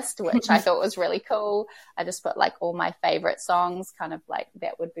playlist, which I thought was really cool. I just put like all my favorite songs, kind of like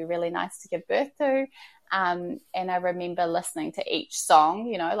that would be really nice to give birth to. And I remember listening to each song,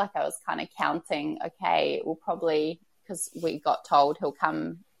 you know, like I was kind of counting, okay, we'll probably, because we got told he'll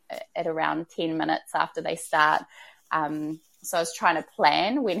come at around 10 minutes after they start. So I was trying to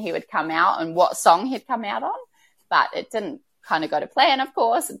plan when he would come out and what song he'd come out on, but it didn't kind of go to plan, of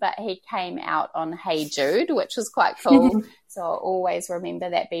course, but he came out on Hey Jude, which was quite cool. So I'll always remember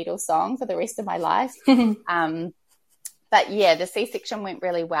that Beatles song for the rest of my life. But yeah, the C-section went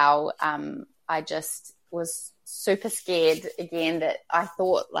really well. I just was super scared again that I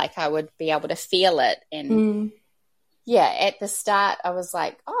thought like I would be able to feel it. And at the start I was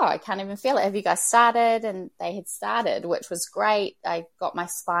like, oh, I can't even feel it. Have you guys started? And they had started, which was great. I got my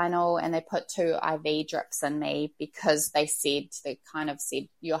spinal and they put 2 IV drips in me because they kind of said,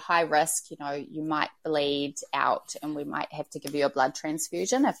 you're high risk, you know, you might bleed out and we might have to give you a blood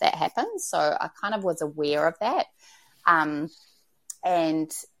transfusion if that happens. So I kind of was aware of that. And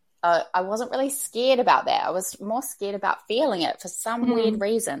I wasn't really scared about that. I was more scared about feeling it for some weird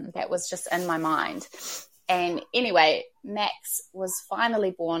reason that was just in my mind. And anyway, Max was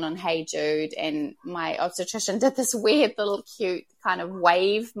finally born on Hey Jude, and my obstetrician did this weird little cute kind of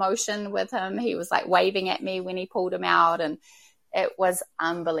wave motion with him. He was like waving at me when he pulled him out, and it was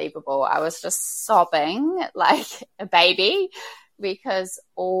unbelievable. I was just sobbing like a baby because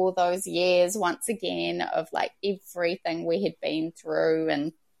all those years, once again, of like everything we had been through,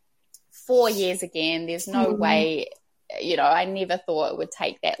 and 4 years again, there's no way, you know, I never thought it would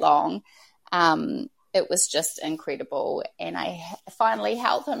take that long. It was just incredible. And I finally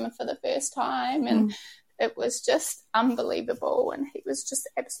held him for the first time, and it was just unbelievable. And he was just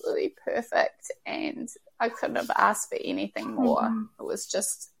absolutely perfect. And I couldn't have asked for anything more. It was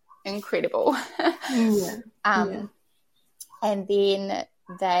just incredible. And then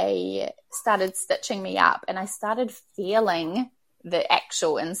they started stitching me up, and I started feeling the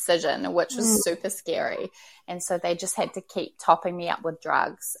actual incision, which was super scary. And so they just had to keep topping me up with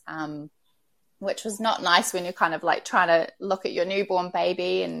drugs, which was not nice when you're kind of like trying to look at your newborn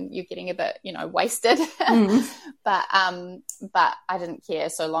baby and you're getting a bit, you know, wasted. But I didn't care.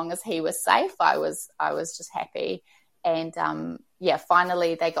 So long as he was safe, I was just happy. And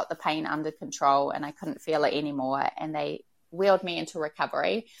finally they got the pain under control and I couldn't feel it anymore. And they wheeled me into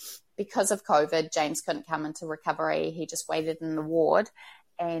recovery. Because of COVID, James couldn't come into recovery. He just waited in the ward,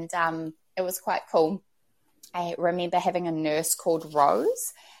 and it was quite cool. I remember having a nurse called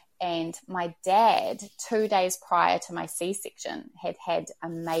Rose, and my dad, 2 days prior to my C-section, had a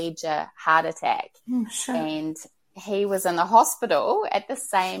major heart attack. And he was in the hospital at the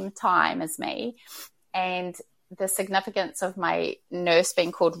same time as me. And the significance of my nurse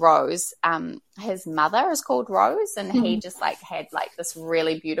being called Rose, his mother is called Rose, and he just like had like this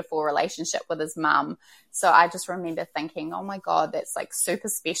really beautiful relationship with his mum. So I just remember thinking, oh my God, that's like super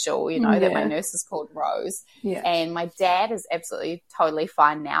special, you know, that my nurse is called Rose. Yeah. And my dad is absolutely totally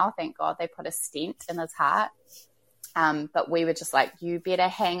fine now. Thank God they put a stent in his heart. But we were just like, you better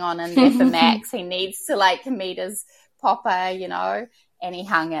hang on in there for Max. He needs to like meet his papa, you know. And he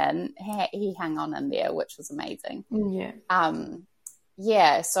hung on in there, which was amazing.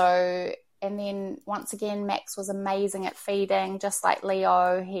 So, and then once again, Max was amazing at feeding, just like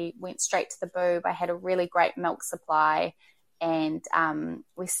Leo. He went straight to the boob. I had a really great milk supply, and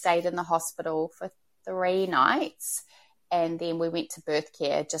we stayed in the hospital for 3 nights, and then we went to birth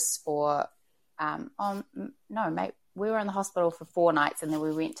care just for, we were in the hospital for 4 nights, and then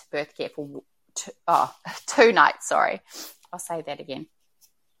we went to birth care for 2 nights, sorry. I'll say that again.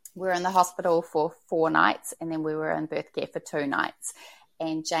 We were in the hospital for 4 nights, and then we were in birth care for 2 nights.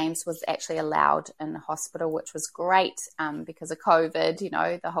 And James was actually allowed in the hospital, which was great because of COVID, you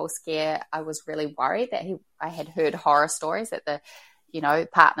know, the whole scare. I was really worried that I had heard horror stories that the, you know,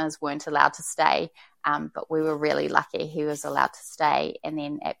 partners weren't allowed to stay. But we were really lucky he was allowed to stay. And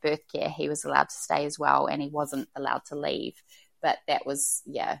then at birth care, he was allowed to stay as well, and he wasn't allowed to leave. But that was,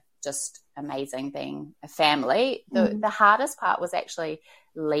 just amazing being a family. The hardest part was actually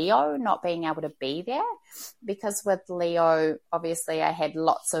Leo not being able to be there, because with Leo, obviously I had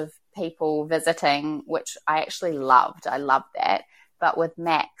lots of people visiting, which I actually loved. I loved that. But with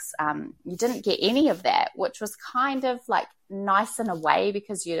Max, you didn't get any of that, which was kind of like nice in a way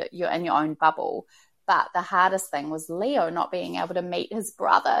because you're in your own bubble. But the hardest thing was Leo not being able to meet his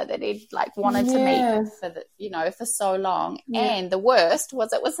brother that he'd like wanted to meet for so long. Yeah. And the worst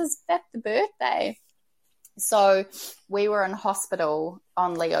was it was his 5th birthday. So we were in hospital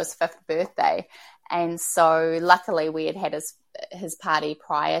on Leo's 5th birthday. And so luckily we had his party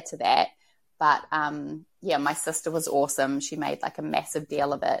prior to that. But my sister was awesome. She made like a massive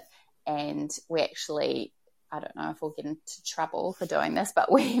deal of it. And we actually, I don't know if we'll get into trouble for doing this,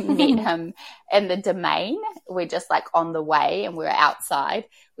 but we met him in the domain. We're just like on the way and we were outside.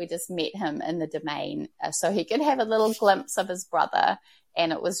 We just met him in the domain so he could have a little glimpse of his brother.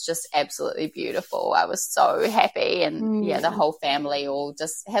 And it was just absolutely beautiful. I was so happy. And the whole family all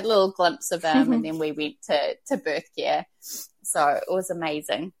just had a little glimpse of him. And then we went to birth care. So it was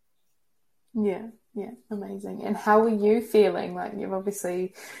amazing. Yeah, amazing. And how were you feeling? Like you're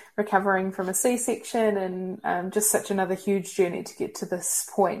obviously recovering from a C-section and just such another huge journey to get to this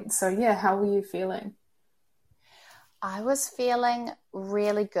point. So how were you feeling? I was feeling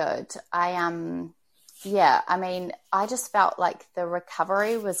really good. I just felt like the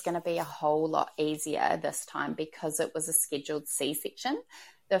recovery was going to be a whole lot easier this time because it was a scheduled C-section.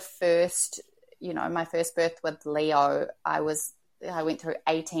 The first, my first birth with Leo, I went through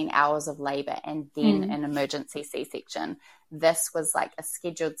 18 hours of labor and then an emergency C-section. This was like a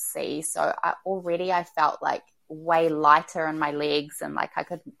scheduled C. So I felt like way lighter in my legs and like I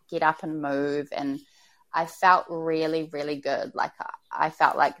could get up and move. And I felt really, really good. Like I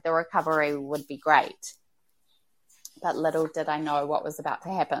felt like the recovery would be great. But little did I know what was about to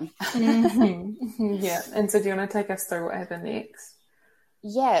happen. Yeah. And so do you want to take us through what happened next?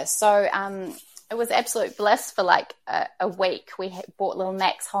 Yeah. So, it was absolute bliss for like a week. We brought little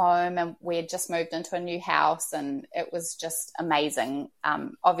Max home and we had just moved into a new house and it was just amazing.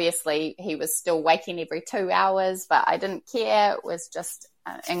 Obviously, he was still waking every 2 hours, but I didn't care. It was just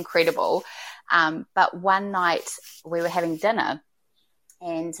incredible. But one night we were having dinner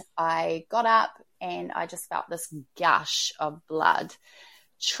and I got up and I just felt this gush of blood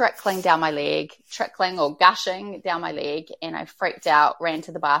trickling or gushing down my leg. And I freaked out, ran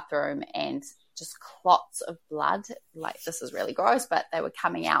to the bathroom and just clots of blood, like this is really gross, but they were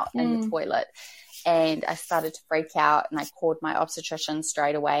coming out in the toilet. And I started to freak out and I called my obstetrician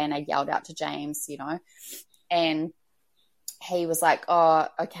straight away and I yelled out to James, and he was like, oh,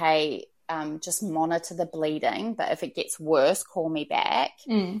 okay, just monitor the bleeding, but if it gets worse, call me back.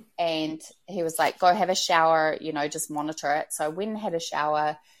 And he was like, go have a shower, just monitor it. So I went and had a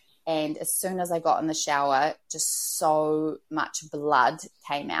shower. And as soon as I got in the shower, just so much blood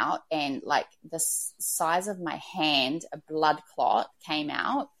came out. And like the size of my hand, a blood clot came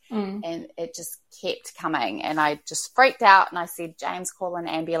out. And it just kept coming. And I just freaked out. And I said, James, call an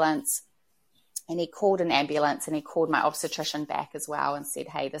ambulance. And he called an ambulance and he called my obstetrician back as well and said,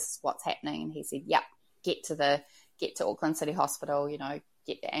 hey, this is what's happening. And he said, yep, get to Auckland City Hospital,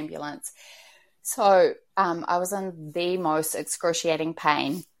 get the ambulance. So I was in the most excruciating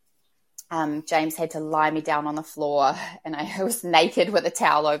pain. James had to lie me down on the floor and I was naked with a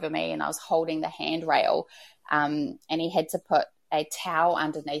towel over me and I was holding the handrail And he had to put a towel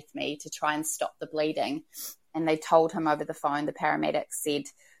underneath me to try and stop the bleeding. And they told him over the phone, the paramedics said,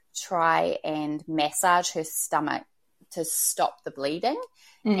 try and massage her stomach to stop the bleeding.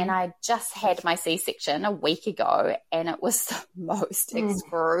 And I just had my C-section a week ago, and it was the most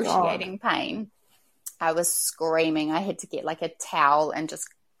excruciating pain. I was screaming. I had to get like a towel and just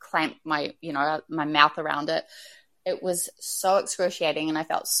clamp my mouth around it. It was so excruciating, and I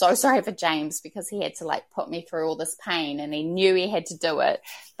felt so sorry for James because he had to like put me through all this pain, and he knew he had to do it,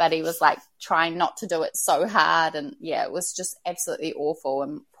 but he was like trying not to do it so hard. And yeah, it was just absolutely awful.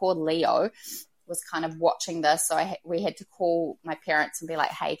 And poor Leo was kind of watching this. So we had to call my parents and be like,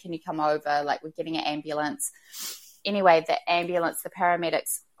 hey, can you come over? Like, we're getting an ambulance. Anyway, the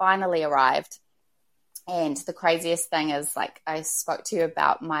paramedics finally arrived. And the craziest thing is, like, I spoke to you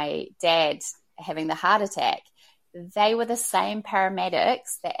about my dad having the heart attack. They were the same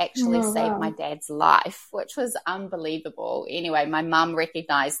paramedics that actually saved my dad's life, which was unbelievable. Anyway, my mum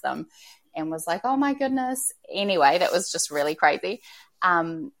recognized them and was like, oh my goodness. Anyway, that was just really crazy.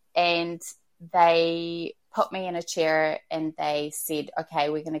 And they put me in a chair and they said, okay,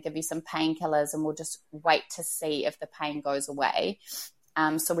 we're going to give you some painkillers and we'll just wait to see if the pain goes away.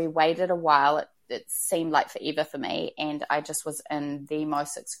 So we waited a while. It seemed like forever for me, and I just was in the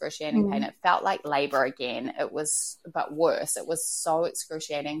most excruciating pain. It felt like labor again. It was, but worse. It was so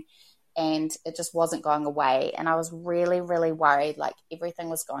excruciating, and it just wasn't going away. And I was really, really worried. Like, everything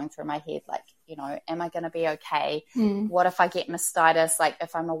was going through my head. Like, you know, am I going to be okay? What if I get mastitis? Like,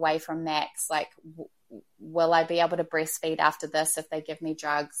 if I'm away from Max, like, will I be able to breastfeed after this if they give me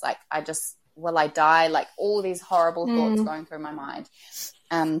drugs? Like, will I die? Like, all these horrible thoughts going through my mind.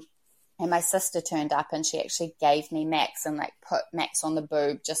 And my sister turned up and she actually gave me Max and like put Max on the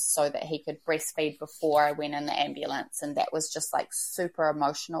boob just so that he could breastfeed before I went in the ambulance. And that was just like super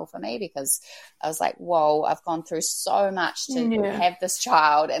emotional for me because I was like, whoa, I've gone through so much to have this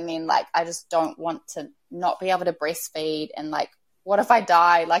child. And then like, I just don't want to not be able to breastfeed. And like, what if I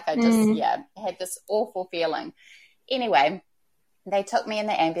die? Like I just, had this awful feeling. Anyway, they took me in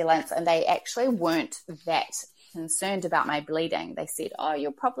the ambulance and they actually weren't that concerned about my bleeding. They said, oh,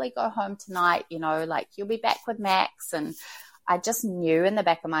 you'll probably go home tonight, you know, like you'll be back with Max. And I just knew in the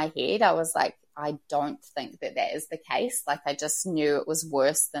back of my head, I was like, I don't think that is the case. Like I just knew it was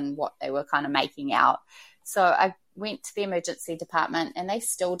worse than what they were kind of making out. So I went to the emergency department and they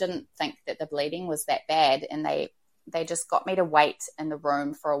still didn't think that the bleeding was that bad. And they just got me to wait in the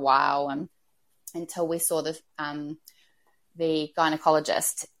room for a while and until we saw the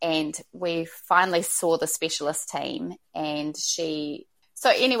gynecologist, and we finally saw the specialist team, and she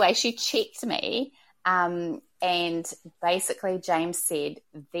checked me, and basically James said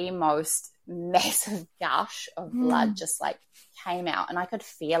the most massive gush of blood just like came out, and I could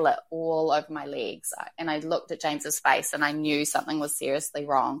feel it all over my legs, and I looked at James's face and I knew something was seriously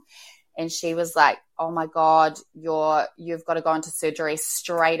wrong. And she was like, oh my God, you've got to go into surgery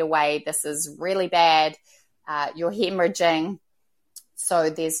straight away. This is really bad. You're hemorrhaging. So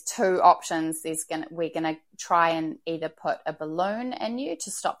there's two options. We're going to try and either put a balloon in you to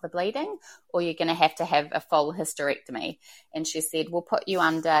stop the bleeding, or you're going to have a full hysterectomy. And she said, we'll put you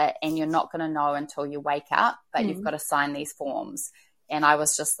under and you're not going to know until you wake up, but you've got to sign these forms. And I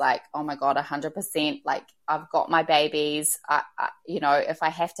was just like, oh my God, 100%. Like I've got my babies. If I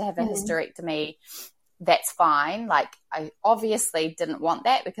have to have a hysterectomy, that's fine. Like I obviously didn't want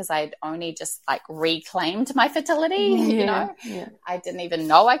that because I'd only just like reclaimed my fertility, I didn't even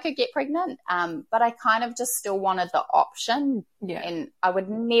know I could get pregnant. But I kind of just still wanted the option. And I would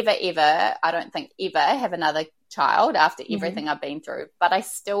never, ever, I don't think ever have another child after everything I've been through, but I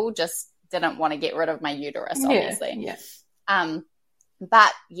still just didn't want to get rid of my uterus, obviously.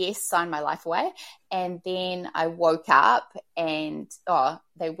 But yes, signed my life away. And then I woke up and,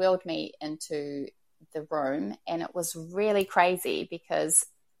 they wheeled me into the room, and it was really crazy because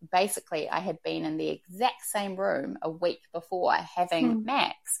basically I had been in the exact same room a week before having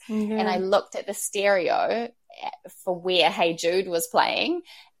Max, and I looked at the stereo for where Hey Jude was playing,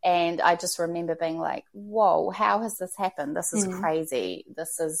 and I just remember being like, whoa, how has this happened? This is crazy.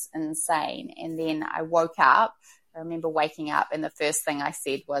 This is insane. And then I woke up. I remember waking up and the first thing I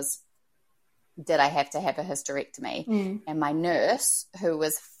said was, did I have to have a hysterectomy? And my nurse, who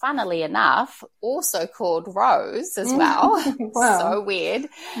was funnily enough also called Rose as well, wow. So weird,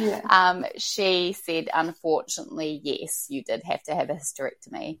 she said, unfortunately, yes, you did have to have a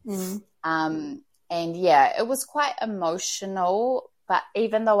hysterectomy. And it was quite emotional, but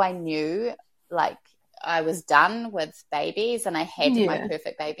even though I knew, like, I was done with babies and I had my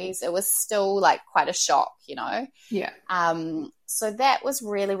perfect babies, it was still like quite a shock, you know? Yeah. So that was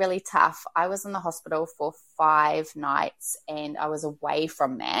really, really tough. I was in the hospital for 5 nights and I was away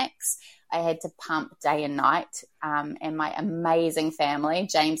from Max. I had to pump day and night. And my amazing family,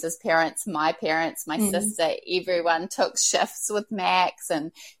 James's parents, my sister, everyone took shifts with Max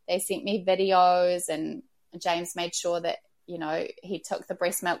and they sent me videos, and James made sure that, you know, he took the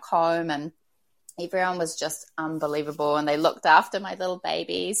breast milk home, and everyone was just unbelievable, and they looked after my little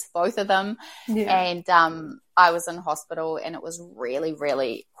babies, both of them. And I was in hospital, and it was really,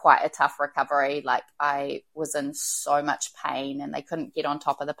 really quite a tough recovery. Like, I was in so much pain and they couldn't get on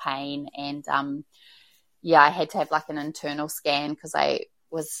top of the pain. And I had to have like an internal scan because I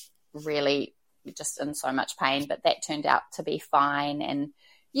was really just in so much pain, but that turned out to be fine. And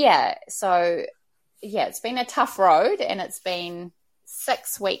it's been a tough road, and it's been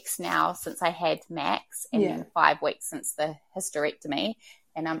 6 weeks now since I had Max, and then 5 weeks since the hysterectomy,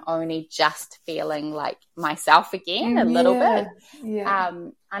 and I'm only just feeling like myself again a little bit.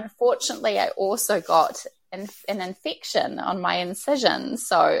 Unfortunately, I also got an infection on my incision.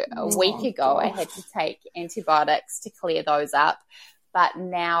 So a week ago, I had to take antibiotics to clear those up. But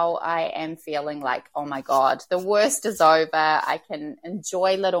now I am feeling like, oh my God, the worst is over. I can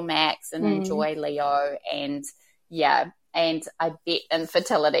enjoy little Max and enjoy Leo, and and I bet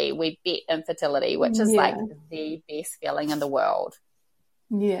infertility. We bet infertility, which is like the best feeling in the world.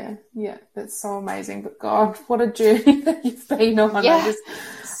 Yeah, that's so amazing. But God, what a journey that you've been on. Yeah.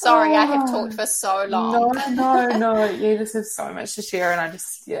 I have talked for so long. No. You just have so much to share, and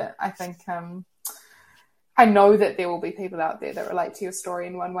I think I know that there will be people out there that relate to your story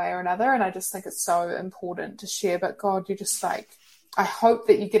in one way or another, and I just think it's so important to share. But God, you're just like, I hope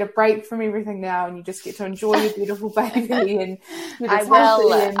that you get a break from everything now and you just get to enjoy your beautiful baby. And I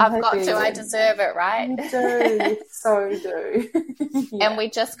will. I've got to. I deserve it, right? You do. So do. And we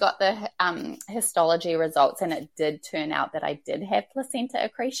just got the histology results, and it did turn out that I did have placenta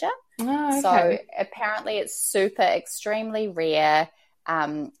accretia. Oh, okay. So apparently it's super extremely rare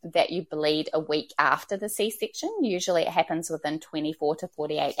that you bleed a week after the C-section. Usually it happens within 24 to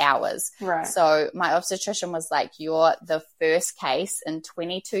 48 hours. Right. So my obstetrician was like, you're the first case in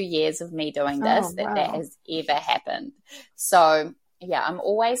 22 years of me doing this that has ever happened. So yeah, I'm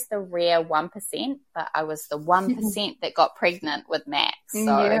always the rare 1%, but I was the 1% that got pregnant with Max.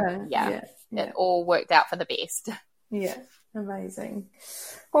 So it all worked out for the best. Yeah. Amazing.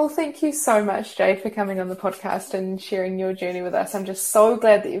 Well, thank you so much, Jade, for coming on the podcast and sharing your journey with us. I'm just so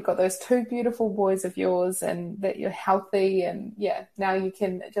glad that you've got those 2 beautiful boys of yours and that you're healthy, and now you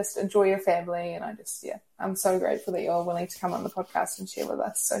can just enjoy your family. And I'm so grateful that you're willing to come on the podcast and share with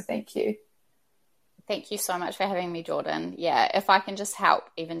us. So thank you. Thank you so much for having me, Jordan. Yeah, if I can just help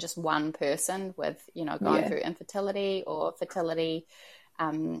even just one person with, going through infertility or fertility,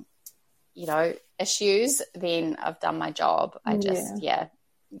 issues, then I've done my job.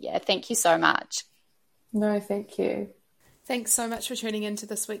 Thank you so much. No, thank you. Thanks so much for tuning in to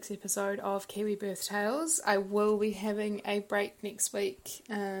this week's episode of Kiwi Birth Tales. I will be having a break next week,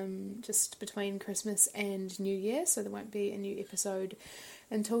 just between Christmas and New Year, so there won't be a new episode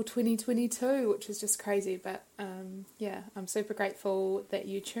until 2022, which is just crazy. But I'm super grateful that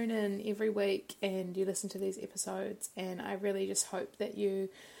you tune in every week and you listen to these episodes, and I really just hope that you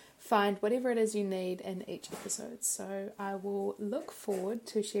find whatever it is you need in each episode. So I will look forward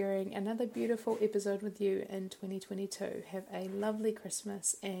to sharing another beautiful episode with you in 2022. Have a lovely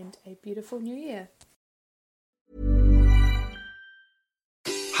Christmas and a beautiful New Year.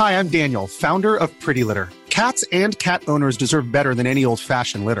 Hi, I'm Daniel, founder of Pretty Litter. Cats and cat owners deserve better than any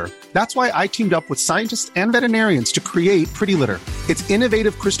old-fashioned litter. That's why I teamed up with scientists and veterinarians to create Pretty Litter. Its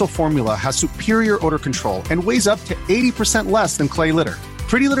innovative crystal formula has superior odor control and weighs up to 80% less than clay litter.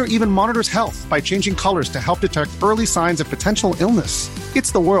 Pretty Litter even monitors health by changing colors to help detect early signs of potential illness.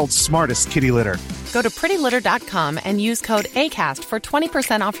 It's the world's smartest kitty litter. Go to prettylitter.com and use code ACAST for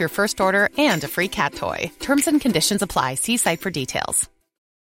 20% off your first order and a free cat toy. Terms and conditions apply. See site for details.